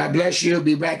 God bless you.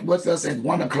 Be back with us at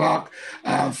 1 o'clock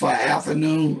for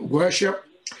afternoon worship.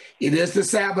 It is the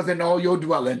Sabbath in all your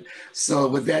dwelling. So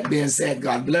with that being said,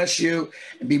 God bless you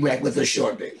and be back with us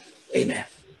shortly. Amen.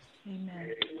 Amen.